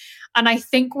pivot. And I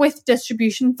think with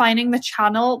distribution, finding the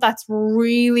channel that's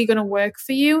really going to work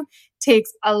for you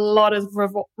takes a lot of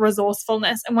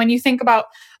resourcefulness. And when you think about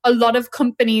a lot of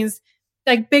companies,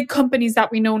 like big companies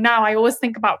that we know now, I always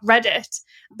think about Reddit.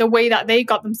 The way that they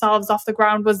got themselves off the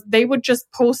ground was they would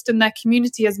just post in their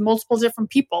community as multiple different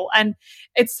people. And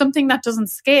it's something that doesn't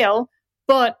scale,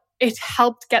 but it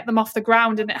helped get them off the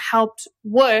ground and it helped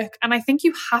work. And I think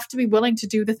you have to be willing to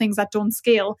do the things that don't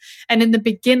scale. And in the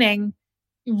beginning,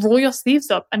 roll your sleeves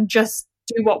up and just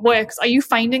do what works. Are you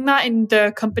finding that in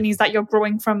the companies that you're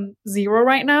growing from zero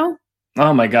right now?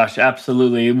 Oh my gosh,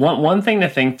 absolutely. One thing to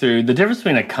think through, the difference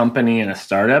between a company and a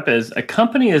startup is a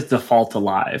company is default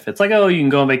alive. It's like, oh, you can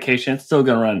go on vacation, it's still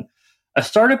going to run. A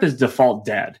startup is default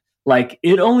dead. Like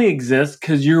it only exists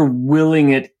because you're willing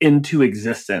it into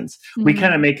existence. Mm-hmm. We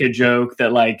kind of make a joke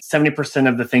that like 70%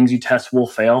 of the things you test will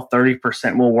fail,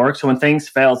 30% will work. So when things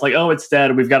fail, it's like, oh, it's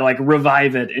dead. We've got to like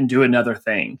revive it and do another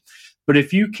thing. But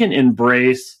if you can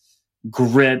embrace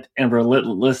grit and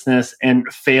relentlessness and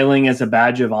failing as a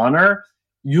badge of honor,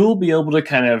 you'll be able to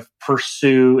kind of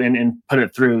pursue and put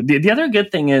it through. The other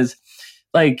good thing is,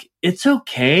 like, it's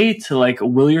okay to like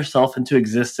will yourself into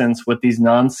existence with these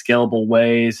non-scalable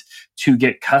ways to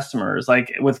get customers.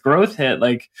 Like with Growth Hit,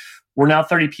 like we're now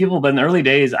 30 people, but in the early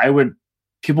days,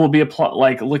 people would be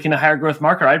like looking to hire a growth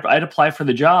marketer. I'd apply for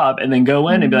the job and then go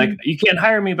in and be like, you can't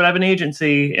hire me, but I have an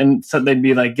agency. And so they'd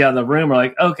be like, get out of the room. Or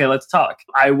like, okay, let's talk.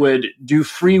 I would do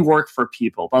free work for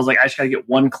people. But I was like, I just got to get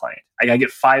one client. I got to get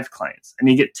 5 clients. I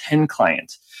need to get 10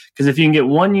 clients. Because if you can get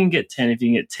 1, you can get 10. If you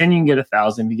can get 10, you can get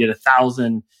 1,000. If you get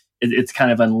 1,000, it's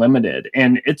kind of unlimited.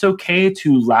 And it's okay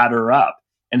to ladder up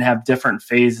and have different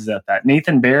phases at that.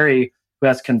 Nathan Barry, who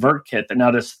has ConvertKit that now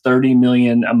does 30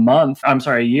 million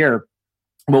a year.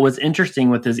 What was interesting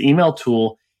with his email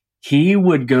tool, he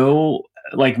would go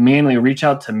like manually reach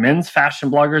out to men's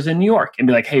fashion bloggers in New York and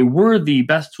be like, hey, we're the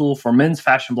best tool for men's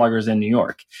fashion bloggers in New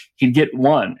York. He'd get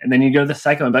one. And then he'd go to the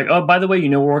second one and be like, oh, by the way,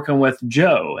 we're working with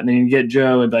Joe. And then he'd get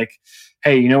Joe and be like,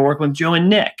 hey, we're working with Joe and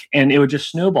Nick. And it would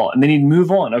just snowball. And then he'd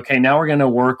move on. Okay, now we're going to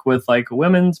work with like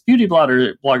women's beauty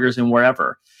bloggers and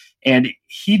wherever. And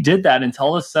he did that until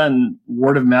all of a sudden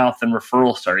word of mouth and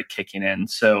referrals started kicking in.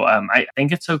 So I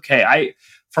think it's okay.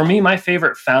 For me, my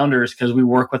favorite founders, because we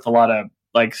work with a lot of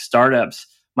like startups,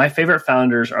 my favorite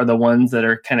founders are the ones that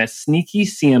are kind of sneaky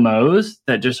CMOs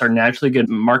that just are naturally good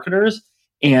marketers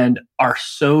and are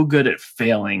so good at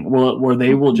failing where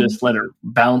they will just let it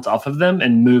bounce off of them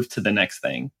and move to the next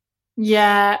thing.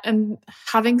 Yeah, and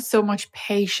having so much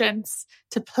patience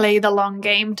to play the long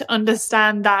game, to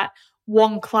understand that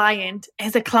one client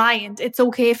is a client. It's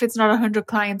okay if it's not 100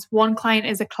 clients. One client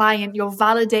is a client. You're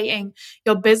validating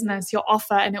your business, your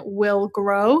offer, and it will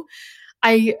grow.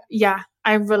 I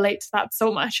relate to that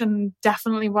so much, and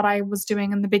definitely what I was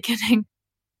doing in the beginning.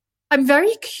 I'm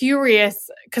very curious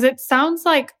because it sounds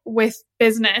like with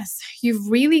business, you've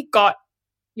really got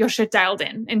your shit dialed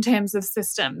in terms of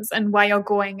systems and where you're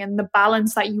going and the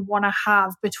balance that you want to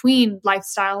have between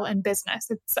lifestyle and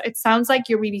business. It sounds like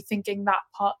you're really thinking that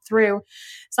part through.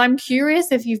 So I'm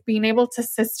curious if you've been able to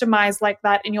systemize like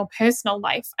that in your personal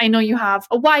life. I know you have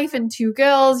a wife and 2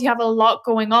 girls, you have a lot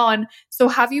going on. So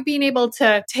have you been able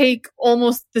to take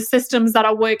almost the systems that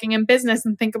are working in business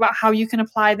and think about how you can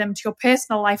apply them to your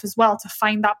personal life as well to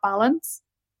find that balance?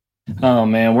 Oh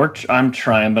man, I'm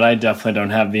trying, but I definitely don't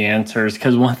have the answers.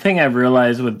 Because one thing I've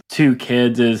realized with 2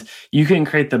 kids is you can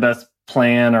create the best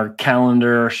plan or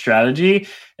calendar or strategy,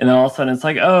 and then all of a sudden it's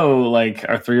like, oh, like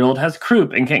our 3-year-old has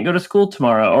croup and can't go to school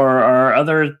tomorrow, or our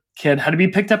other kid had to be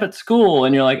picked up at school,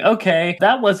 and you're like, okay,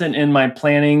 that wasn't in my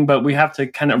planning, but we have to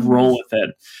kind of roll with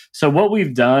it. So what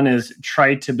we've done is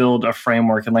try to build a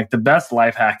framework, and like the best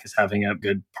life hack is having a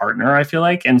good partner, I feel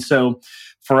like. And so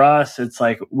for us, it's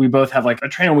like we both have like a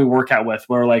trainer we work out with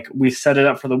where like we set it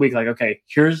up for the week. Like, okay,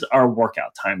 here's our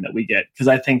workout time that we get. Because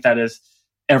I think that is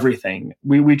everything.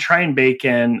 We try and bake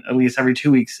in at least every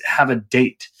 2 weeks, have a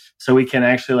date so we can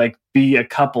actually like be a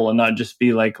couple and not just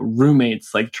be like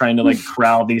roommates, like trying to like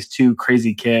corral these two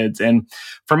crazy kids. And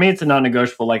for me, it's a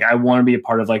non-negotiable. Like I want to be a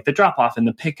part of like the drop off and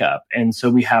the pickup. And so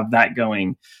we have that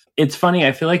going. It's funny.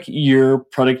 I feel like your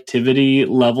productivity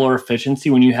level or efficiency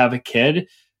when you have a kid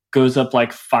goes up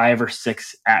like 5 or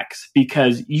 6x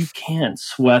because you can't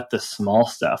sweat the small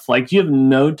stuff. Like you have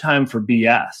no time for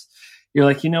BS. You're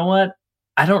like, you know what?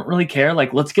 I don't really care.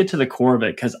 Like, let's get to the core of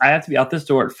it because I have to be out this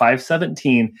door at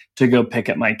 5:17 to go pick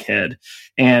up my kid.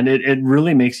 And it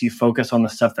really makes you focus on the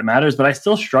stuff that matters. But I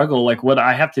still struggle. Like what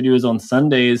I have to do is on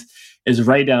Sundays is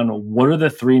write down what are the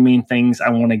 3 main things I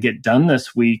want to get done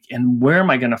this week and where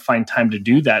am I going to find time to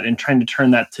do that, and trying to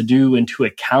turn that to do into a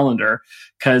calendar.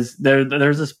 Because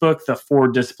there's this book, The 4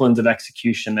 Disciplines of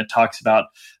Execution, that talks about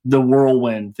the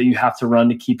whirlwind that you have to run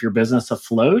to keep your business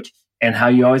afloat and how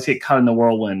you always get caught in the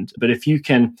whirlwind. But if you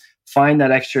can find that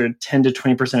extra 10 to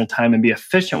 20% of time and be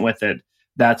efficient with it,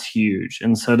 that's huge.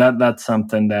 And so that's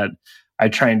something that I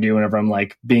try and do whenever I'm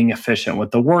like being efficient with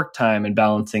the work time and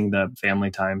balancing the family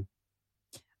time.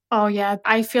 Oh yeah,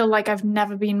 I feel like I've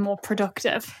never been more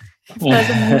productive. If there's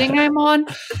a meeting I'm on,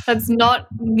 that's not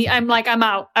me. I'm like, I'm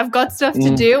out. I've got stuff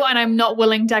to do and I'm not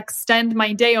willing to extend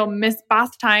my day or miss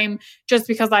bath time just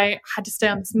because I had to stay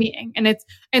on this meeting. And it's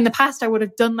in the past, I would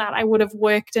have done that. I would have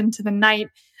worked into the night.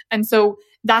 And so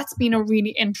that's been a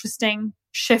really interesting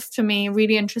shift for me,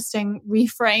 really interesting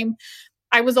reframe.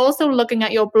 I was also looking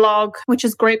at your blog, which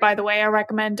is great, by the way. I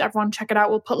recommend everyone check it out.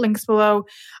 We'll put links below,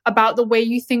 about the way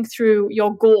you think through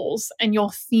your goals and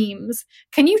your themes.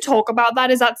 Can you talk about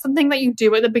that? Is that something that you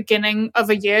do at the beginning of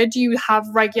a year? Do you have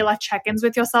regular check-ins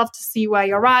with yourself to see where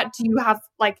you're at? Do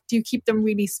you keep them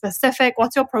really specific?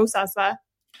 What's your process there?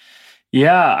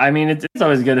 Yeah, I mean, it's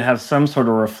always good to have some sort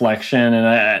of reflection.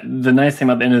 And the nice thing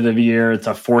about the end of the year, it's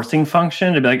a forcing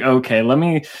function to be like, okay, let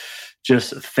me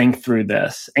just think through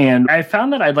this. And I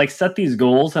found that I'd like set these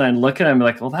goals and I'd look at them and be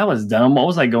like, well, that was dumb. What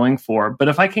was I going for? But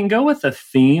if I can go with a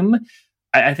theme,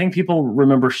 I think people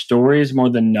remember stories more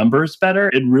than numbers better.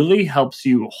 It really helps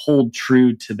you hold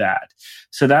true to that.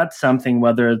 So that's something,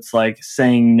 whether it's like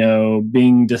saying no,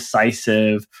 being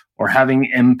decisive, or having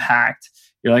impact,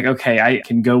 you're like, okay, I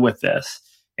can go with this.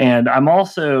 And I'm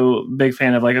also a big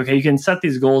fan of like, okay, you can set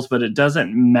these goals, but it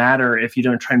doesn't matter if you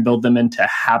don't try and build them into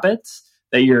habits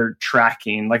that you're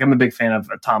tracking. Like I'm a big fan of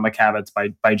Atomic Habits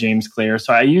by James Clear.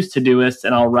 So I used to do this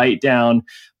and I'll write down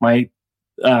my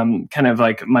kind of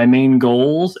like my main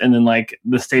goals and then like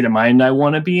the state of mind I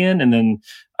want to be in. And then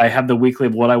I have the weekly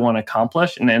of what I want to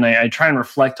accomplish. And then I try and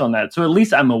reflect on that. So at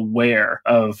least I'm aware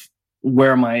of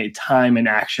where my time and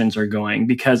actions are going,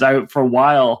 because for a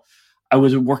while I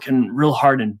was working real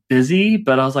hard and busy,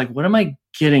 but I was like, what am I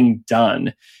getting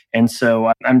done? And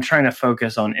so I'm trying to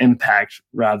focus on impact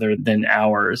rather than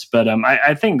hours. But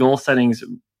I think goal settings,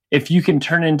 if you can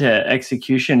turn into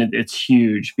execution, it's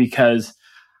huge, because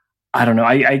I don't know,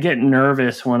 I get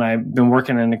nervous when I've been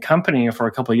working in a company for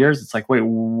a couple of years. It's like, wait,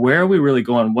 where are we really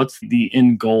going? What's the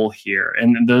end goal here?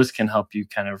 And those can help you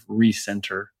kind of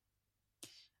recenter.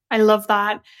 I love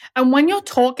that. And when you're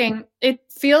talking, it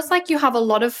feels like you have a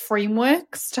lot of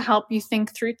frameworks to help you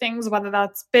think through things, whether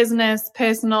that's business,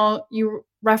 personal. You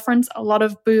reference a lot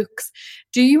of books.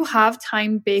 Do you have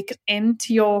time baked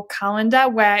into your calendar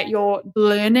where you're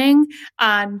learning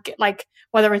and like,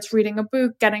 whether it's reading a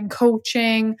book, getting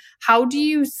coaching? How do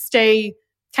you stay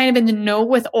kind of in the know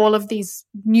with all of these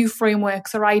new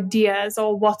frameworks or ideas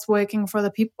or what's working for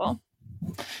the people?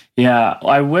 Yeah,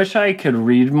 I wish I could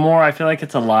read more. I feel like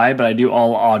it's a lie, but I do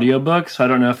all audiobooks. So I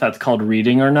don't know if that's called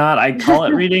reading or not. I call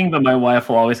it reading, but my wife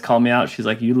will always call me out. She's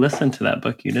like, you listened to that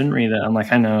book. You didn't read it. I'm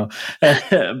like, I know.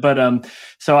 But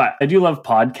so I do love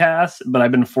podcasts, but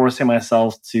I've been forcing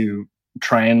myself to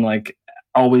try and like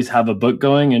always have a book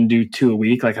going and do 2 a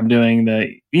week. Like I'm doing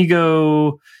The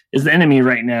Ego is the Enemy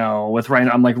right now with Ryan.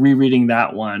 I'm like rereading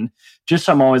that one. Just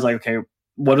so I'm always like, okay,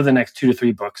 what are the next 2 to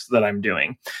 3 books that I'm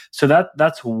doing? So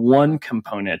that's one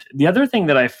component. The other thing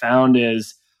that I found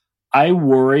is I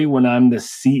worry when I'm the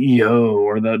CEO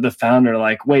or the founder,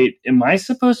 like, wait, am I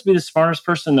supposed to be the smartest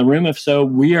person in the room? If so,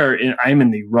 I'm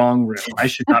in the wrong room. I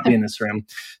should not be in this room.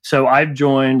 So I've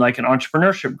joined like an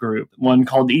entrepreneurship group, one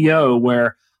called EO,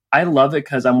 where I love it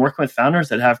because I'm working with founders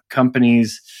that have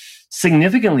companies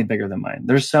significantly bigger than mine.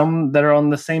 There's some that are on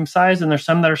the same size and there's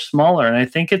some that are smaller. And I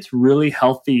think it's really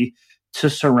healthy to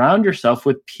surround yourself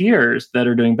with peers that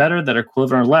are doing better, that are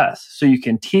equivalent or less, so you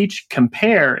can teach,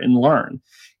 compare, and learn.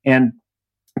 And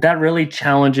that really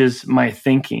challenges my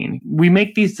thinking. We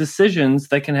make these decisions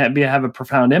that can have a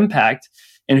profound impact,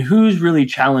 and who's really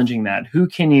challenging that? Who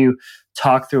can you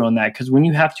talk through on that? Because when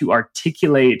you have to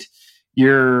articulate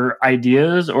your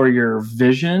ideas or your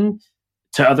vision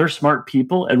to other smart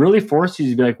people, it really forces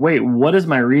you to be like, wait, what is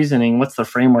my reasoning? What's the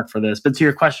framework for this? But to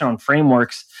your question on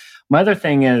frameworks, my other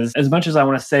thing is, as much as I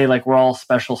want to say like we're all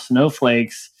special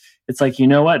snowflakes, it's like, you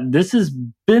know what? This has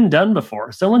been done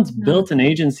before. Someone's built an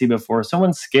agency before.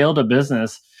 Someone scaled a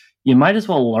business. You might as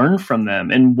well learn from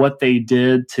them and what they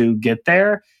did to get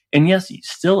there. And yes, you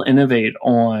still innovate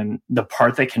on the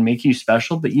part that can make you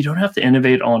special, but you don't have to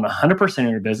innovate on 100%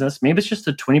 of your business. Maybe it's just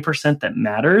the 20% that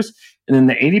matters. And then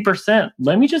the 80%,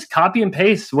 let me just copy and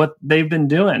paste what they've been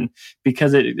doing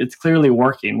because it's clearly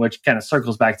working, which kind of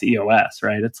circles back to EOS,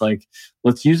 right? It's like,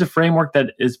 let's use a framework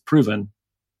that is proven.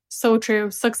 So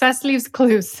true. Success leaves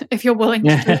clues if you're willing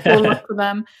to go look for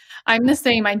them. I'm the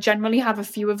same. I generally have a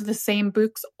few of the same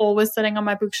books always sitting on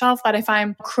my bookshelf that if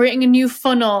I'm creating a new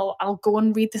funnel, I'll go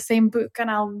and read the same book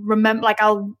and I'll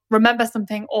remember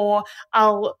something, or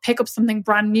I'll pick up something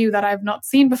brand new that I've not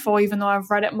seen before, even though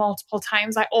I've read it multiple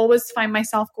times. I always find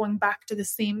myself going back to the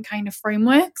same kind of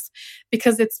frameworks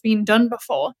because it's been done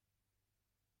before.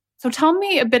 So tell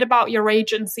me a bit about your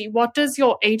agency. What does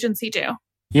your agency do?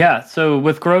 Yeah. So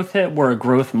with Growth Hit, we're a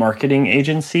growth marketing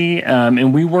agency,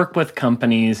 and we work with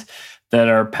companies that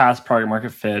are past product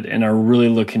market fit and are really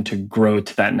looking to grow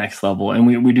to that next level. And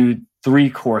we do three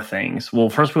core things. Well,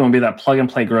 first, we want to be that plug and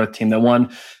play growth team that one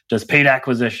does paid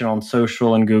acquisition on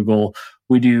social and Google.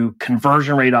 We do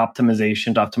conversion rate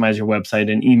optimization to optimize your website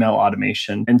and email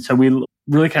automation. And so we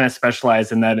really kind of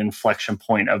specialize in that inflection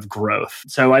point of growth.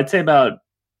 So I'd say about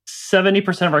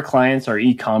 70% of our clients are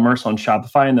e-commerce on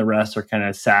Shopify, and the rest are kind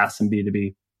of SaaS and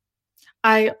B2B.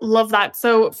 I love that.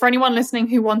 So for anyone listening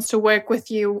who wants to work with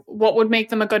you, what would make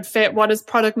them a good fit? What does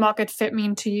product market fit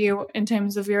mean to you in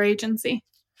terms of your agency?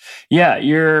 Yeah,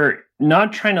 you're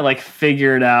not trying to like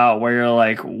figure it out where you're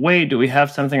like, wait, do we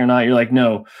have something or not? You're like,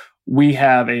 no, we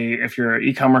have if you're an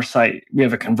e-commerce site, we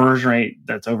have a conversion rate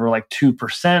that's over like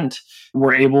 2%.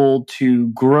 We're able to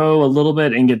grow a little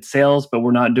bit and get sales, but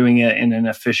we're not doing it in an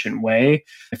efficient way.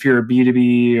 If you're a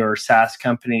B2B or SaaS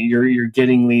company, you're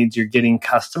getting leads, you're getting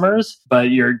customers,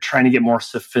 but you're trying to get more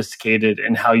sophisticated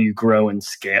in how you grow and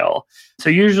scale. So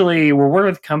usually we're working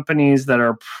with companies that are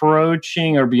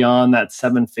approaching or beyond that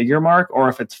 7-figure mark, or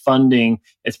if it's funding,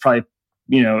 it's probably,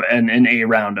 an A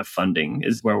round of funding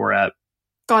is where we're at.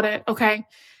 Got it. Okay.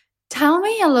 Tell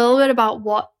me a little bit about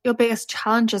what your biggest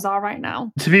challenges are right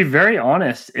now. To be very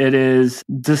honest, it is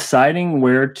deciding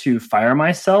where to fire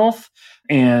myself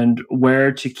and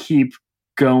where to keep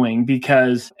going,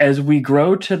 because as we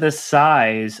grow to this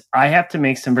size, I have to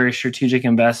make some very strategic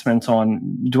investments on,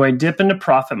 do I dip into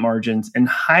profit margins and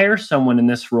hire someone in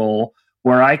this role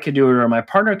where I could do it or my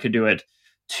partner could do it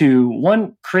to,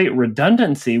 one, create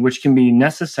redundancy, which can be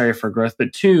necessary for growth,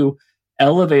 but two,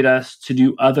 elevate us to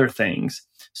do other things.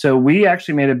 So we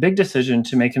actually made a big decision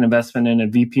to make an investment in a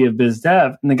VP of Biz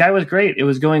Dev. And the guy was great. It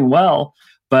was going well.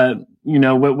 But,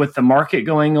 with the market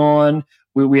going on,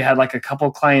 we had like a couple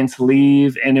clients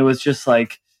leave. And it was just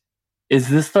like, is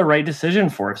this the right decision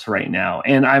for us right now?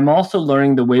 And I'm also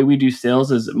learning the way we do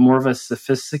sales is more of a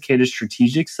sophisticated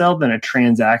strategic sale than a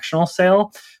transactional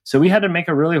sale. So we had to make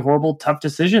a really horrible, tough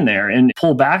decision there and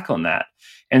pull back on that.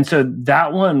 And so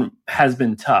that one has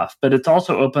been tough, but it's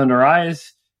also opened our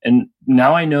eyes. And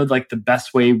now I know like the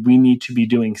best way we need to be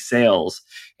doing sales.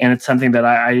 And it's something that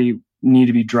I need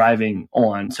to be driving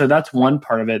on. So that's one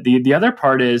part of it. The other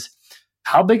part is,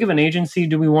 how big of an agency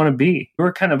do we want to be?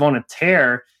 We're kind of on a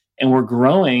tear and we're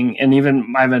growing. And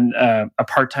even I have a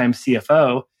part-time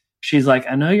CFO. She's like,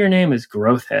 I know your name is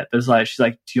Growth Hit. She's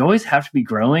like, do you always have to be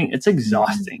growing? It's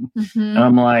exhausting. Mm-hmm. And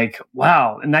I'm like,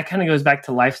 wow. And that kind of goes back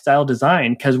to lifestyle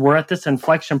design, because we're at this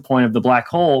inflection point of the black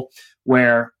hole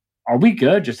where, are we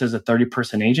good just as a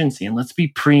 30-person agency? And let's be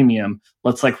premium.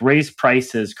 Let's like raise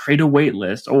prices, create a wait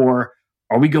list. Or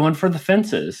are we going for the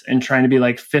fences and trying to be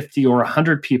like 50 or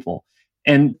 100 people?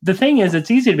 And the thing is,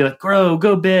 it's easy to be like, grow,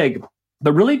 go big,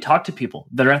 but really talk to people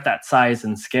that are at that size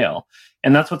and scale.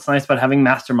 And that's what's nice about having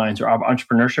masterminds or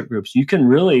entrepreneurship groups. You can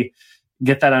really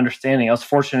get that understanding. I was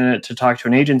fortunate to talk to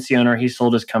an agency owner. He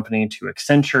sold his company to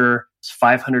Accenture. It's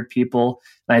 500 people.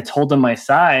 And I told him my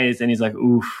size and he's like,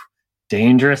 oof,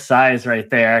 dangerous size right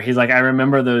there. He's like, I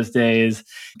remember those days,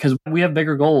 because we have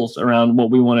bigger goals around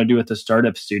what we want to do at the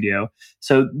startup studio.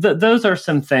 So those are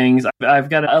some things. I've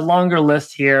got a longer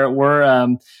list here.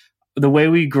 We're the way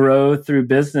we grow through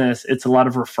business, it's a lot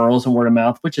of referrals and word of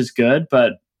mouth, which is good,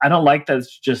 but I don't like that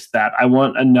it's just that. I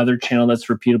want another channel that's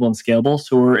repeatable and scalable.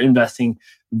 So we're investing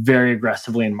very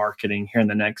aggressively in marketing here in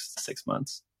the next 6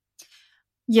 months.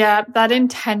 Yeah, that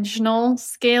intentional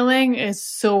scaling is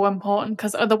so important,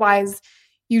 because otherwise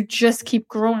you just keep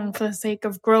growing for the sake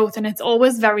of growth. And it's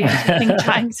always very interesting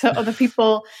chatting to other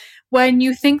people when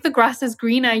you think the grass is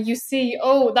greener, you see,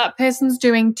 oh, that person's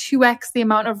doing 2x the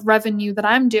amount of revenue that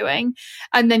I'm doing.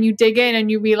 And then you dig in and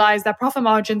you realize their profit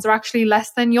margins are actually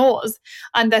less than yours.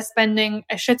 And they're spending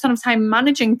a shit ton of time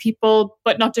managing people,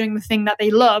 but not doing the thing that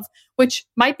they love, which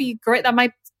might be great. That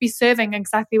might be serving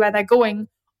exactly where they're going.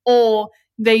 Or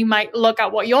they might look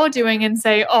at what you're doing and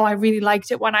say, oh, I really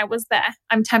liked it when I was there.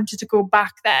 I'm tempted to go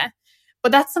back there.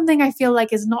 But that's something I feel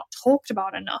like is not talked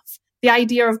about enough. The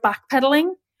idea of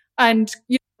backpedaling and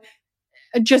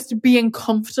just being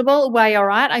comfortable where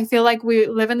you're at. I feel like we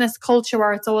live in this culture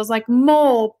where it's always like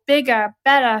more, bigger,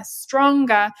 better,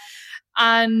 stronger.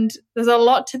 And there's a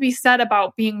lot to be said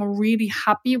about being really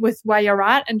happy with where you're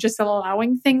at and just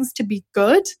allowing things to be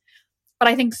good. But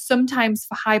I think sometimes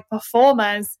for high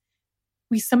performers,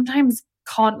 we sometimes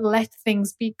can't let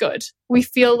things be good. We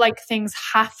feel like things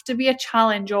have to be a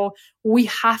challenge or we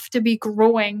have to be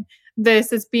growing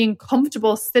versus being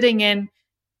comfortable sitting in,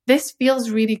 this feels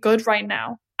really good right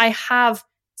now. I have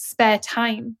spare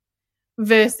time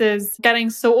versus getting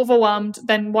so overwhelmed,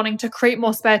 then wanting to create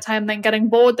more spare time, then getting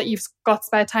bored that you've got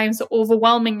spare time. So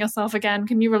overwhelming yourself again.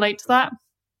 Can you relate to that?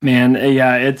 Man,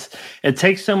 yeah, it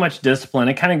takes so much discipline.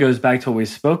 It kind of goes back to what we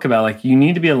spoke about. Like, you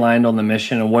need to be aligned on the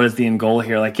mission and what is the end goal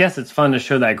here. Like, yes, it's fun to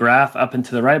show that graph up and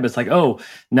to the right, but it's like, oh,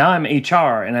 now I'm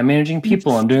HR and I'm managing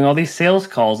people. I'm doing all these sales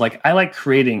calls. Like, I like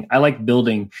creating, I like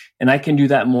building, and I can do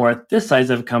that more at this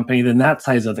size of a company than that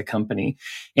size of the company.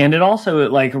 And it also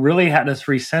like really had us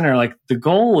recenter. Like, the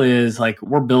goal is like,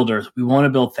 we're builders. We want to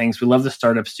build things. We love the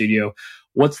startup studio.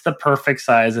 What's the perfect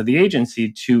size of the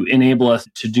agency to enable us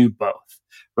to do both?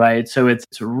 Right. So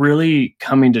it's really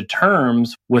coming to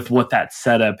terms with what that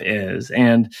setup is.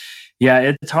 And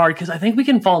yeah, it's hard because I think we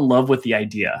can fall in love with the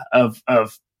idea of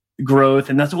growth.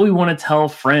 And that's what we want to tell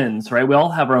friends, right? We all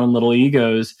have our own little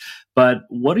egos, but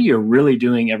what are you really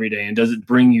doing every day? And does it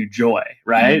bring you joy?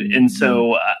 Right. Mm-hmm. And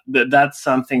so that's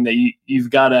something that you've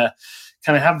got to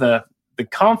kind of have the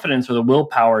confidence or the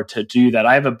willpower to do that.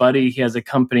 I have a buddy, he has a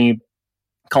company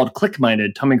called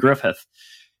ClickMinded, Tommy Griffith.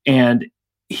 And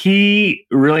he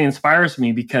really inspires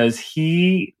me because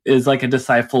he is like a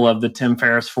disciple of the Tim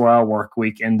Ferriss 4-Hour Work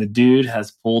Week, and the dude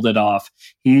has pulled it off.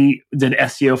 He did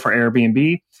SEO for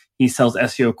Airbnb. He sells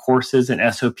SEO courses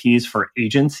and SOPs for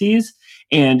agencies,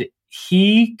 and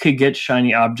he could get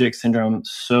shiny object syndrome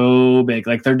so big.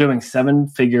 Like, they're doing 7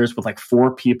 figures with like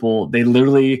 4 people. They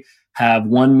literally have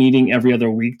 1 meeting every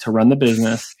other week to run the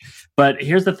business. But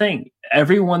here's the thing.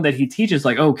 Everyone that he teaches,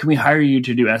 like, oh, can we hire you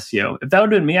to do SEO? If that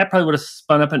would have been me, I probably would have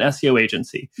spun up an SEO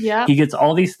agency. Yeah. He gets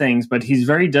all these things, but he's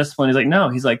very disciplined. He's like, no,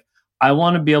 he's like, I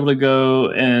want to be able to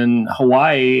go in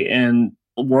Hawaii and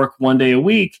work 1 day a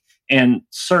week and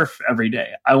surf every day.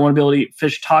 I want to be able to eat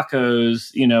fish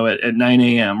tacos, at 9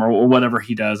 a.m. or whatever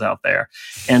he does out there.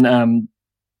 And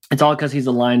it's all because he's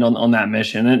aligned on that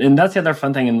mission. And that's the other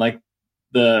fun thing in like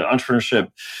the entrepreneurship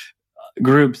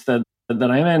groups that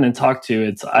I'm in and talk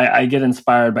to. I get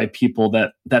inspired by people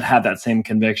that have that same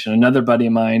conviction. Another buddy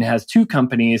of mine has 2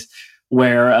 companies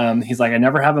where he's like, I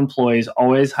never have employees,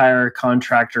 always hire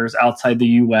contractors outside the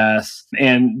US.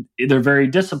 And they're very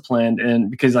disciplined, and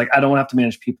because like, I don't want to have to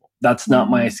manage people. That's not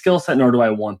my skill set, nor do I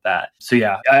want that. So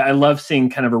yeah, I love seeing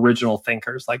kind of original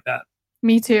thinkers like that.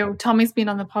 Me too. Tommy's been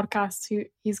on the podcast.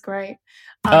 He's great.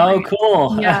 Oh,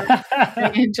 cool. Yeah,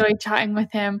 I enjoyed chatting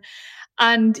with him.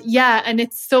 And yeah, and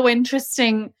it's so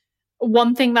interesting.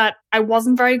 One thing that I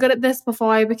wasn't very good at this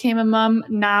before I became a mum.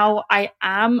 Now I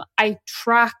am. I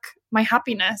track my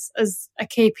happiness as a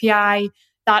KPI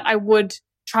that I would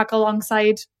track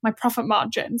alongside my profit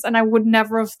margins. And I would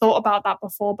never have thought about that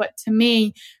before. But to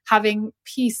me, having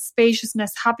peace,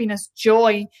 spaciousness, happiness,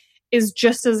 joy is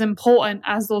just as important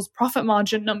as those profit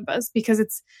margin numbers, because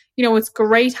it's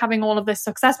great having all of this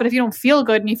success, but if you don't feel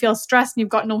good and you feel stressed and you've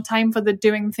got no time for the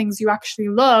doing things you actually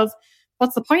love,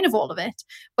 what's the point of all of it?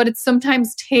 But it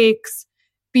sometimes takes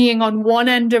being on one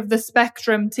end of the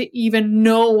spectrum to even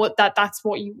know that that's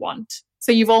what you want.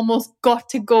 So you've almost got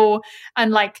to go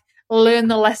and like learn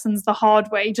the lessons the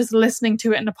hard way. Just listening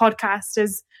to it in a podcast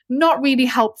is not really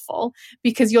helpful,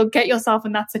 because you'll get yourself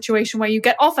in that situation where you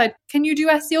get offered, can you do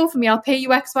SEO for me? I'll pay you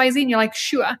XYZ. And you're like,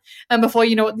 sure. And before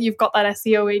you know it, you've got that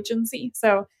SEO agency.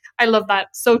 So I love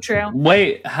that. So true.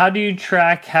 Wait, how do you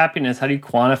track happiness? How do you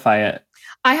quantify it?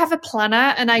 I have a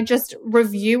planner and I just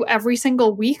review every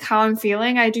single week how I'm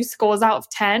feeling. I do scores out of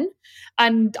 10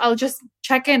 and I'll just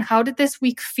check in. How did this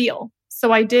week feel?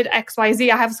 So I did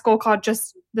XYZ. I have a scorecard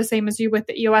just the same as you with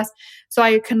the EOS. So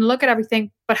I can look at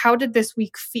everything, but how did this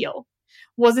week feel?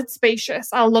 Was it spacious?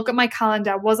 I'll look at my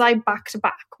calendar. Was I back to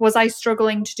back? Was I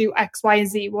struggling to do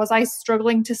XYZ? Was I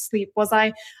struggling to sleep? Was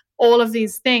I all of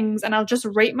these things, and I'll just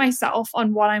rate myself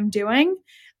on what I'm doing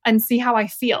and see how I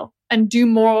feel and do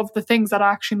more of the things that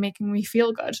are actually making me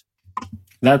feel good.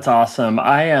 That's awesome.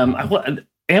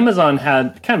 Amazon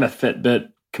had kind of a Fitbit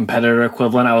competitor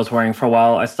equivalent I was wearing for a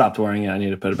while. I stopped wearing it. I need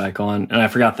to put it back on, and I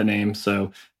forgot the name,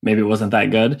 so maybe it wasn't that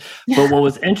good. But what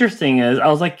was interesting is I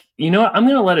was like, you know what? I'm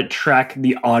going to let it track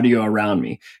the audio around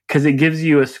me because it gives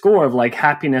you a score of like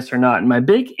happiness or not. And my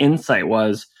big insight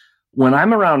was when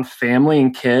I'm around family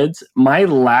and kids, my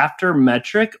laughter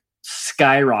metric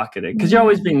skyrocketed because you're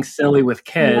always being silly with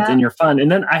kids and you're fun.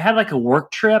 And then I had like a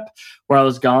work trip where I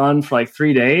was gone for like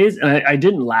 3 days and I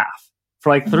didn't laugh for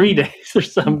like 3 days or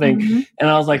something. And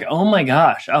I was like, oh my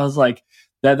gosh. I was like,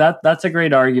 that's a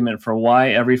great argument for why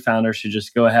every founder should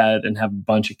just go ahead and have a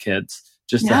bunch of kids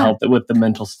just to help it with the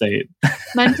mental state.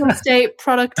 Mental state,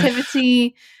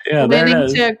 productivity,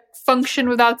 learning to function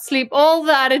without sleep, all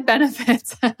the added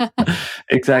benefits.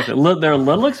 Exactly. They're a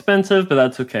little expensive, but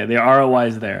that's okay. The ROI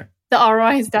is there. The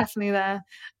ROI is definitely there.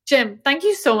 Jim, thank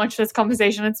you so much for this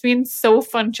conversation. It's been so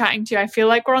fun chatting to you. I feel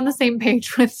like we're on the same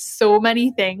page with so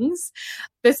many things.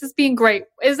 This has been great.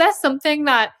 Is there something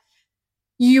that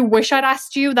you wish I'd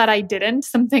asked you that I didn't?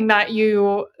 Something that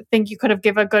you think you could have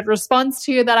given a good response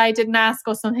to that I didn't ask,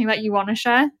 or something that you want to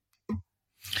share?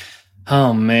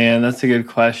 Oh man, that's a good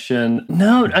question.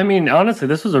 No, I mean, honestly,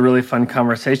 this was a really fun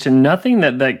conversation. Nothing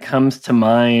that comes to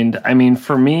mind. I mean,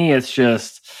 for me, it's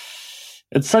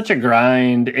such a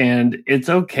grind and it's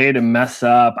okay to mess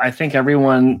up. I think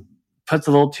everyone puts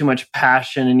a little too much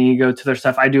passion and ego to their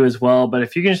stuff. I do as well. But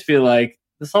if you can just feel like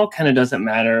this all kind of doesn't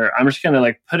matter, I'm just going to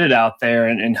like put it out there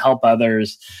and help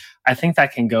others, I think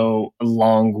that can go a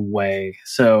long way.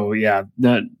 So yeah,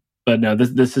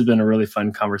 this has been a really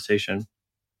fun conversation.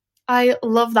 I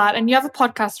love that. And you have a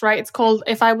podcast, right? It's called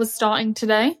If I Was Starting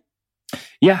Today.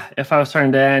 Yeah, If I Was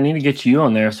Starting Today, I need to get you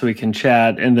on there so we can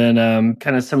chat. And then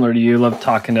kind of similar to you, love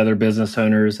talking to other business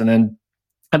owners. And then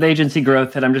at the agency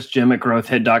Growth Hit, I'm just Jim at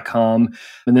growthhit.com.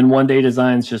 And then One Day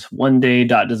Design's just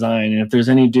oneday.design. And if there's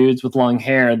any dudes with long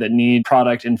hair that need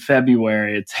product in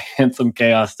February, it's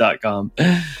handsomechaos.com.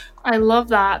 I love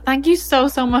that. Thank you so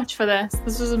much for this.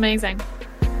 This was amazing.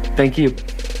 Thank you.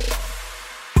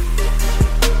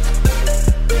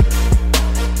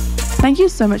 Thank you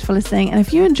so much for listening. And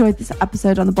if you enjoyed this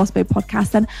episode on the Boss Babe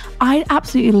podcast, then I'd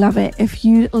absolutely love it if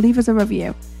you leave us a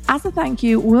review. As a thank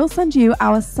you, we'll send you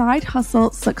our Side Hustle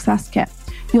Success Kit,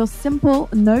 your simple,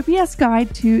 no BS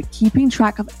guide to keeping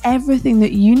track of everything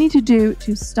that you need to do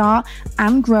to start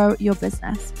and grow your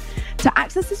business. To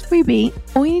access this freebie,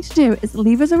 all you need to do is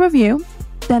leave us a review,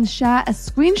 then share a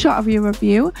screenshot of your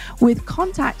review with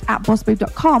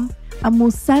contact@bossbabe.com, and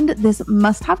we'll send this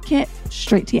must-have kit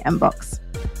straight to your inbox.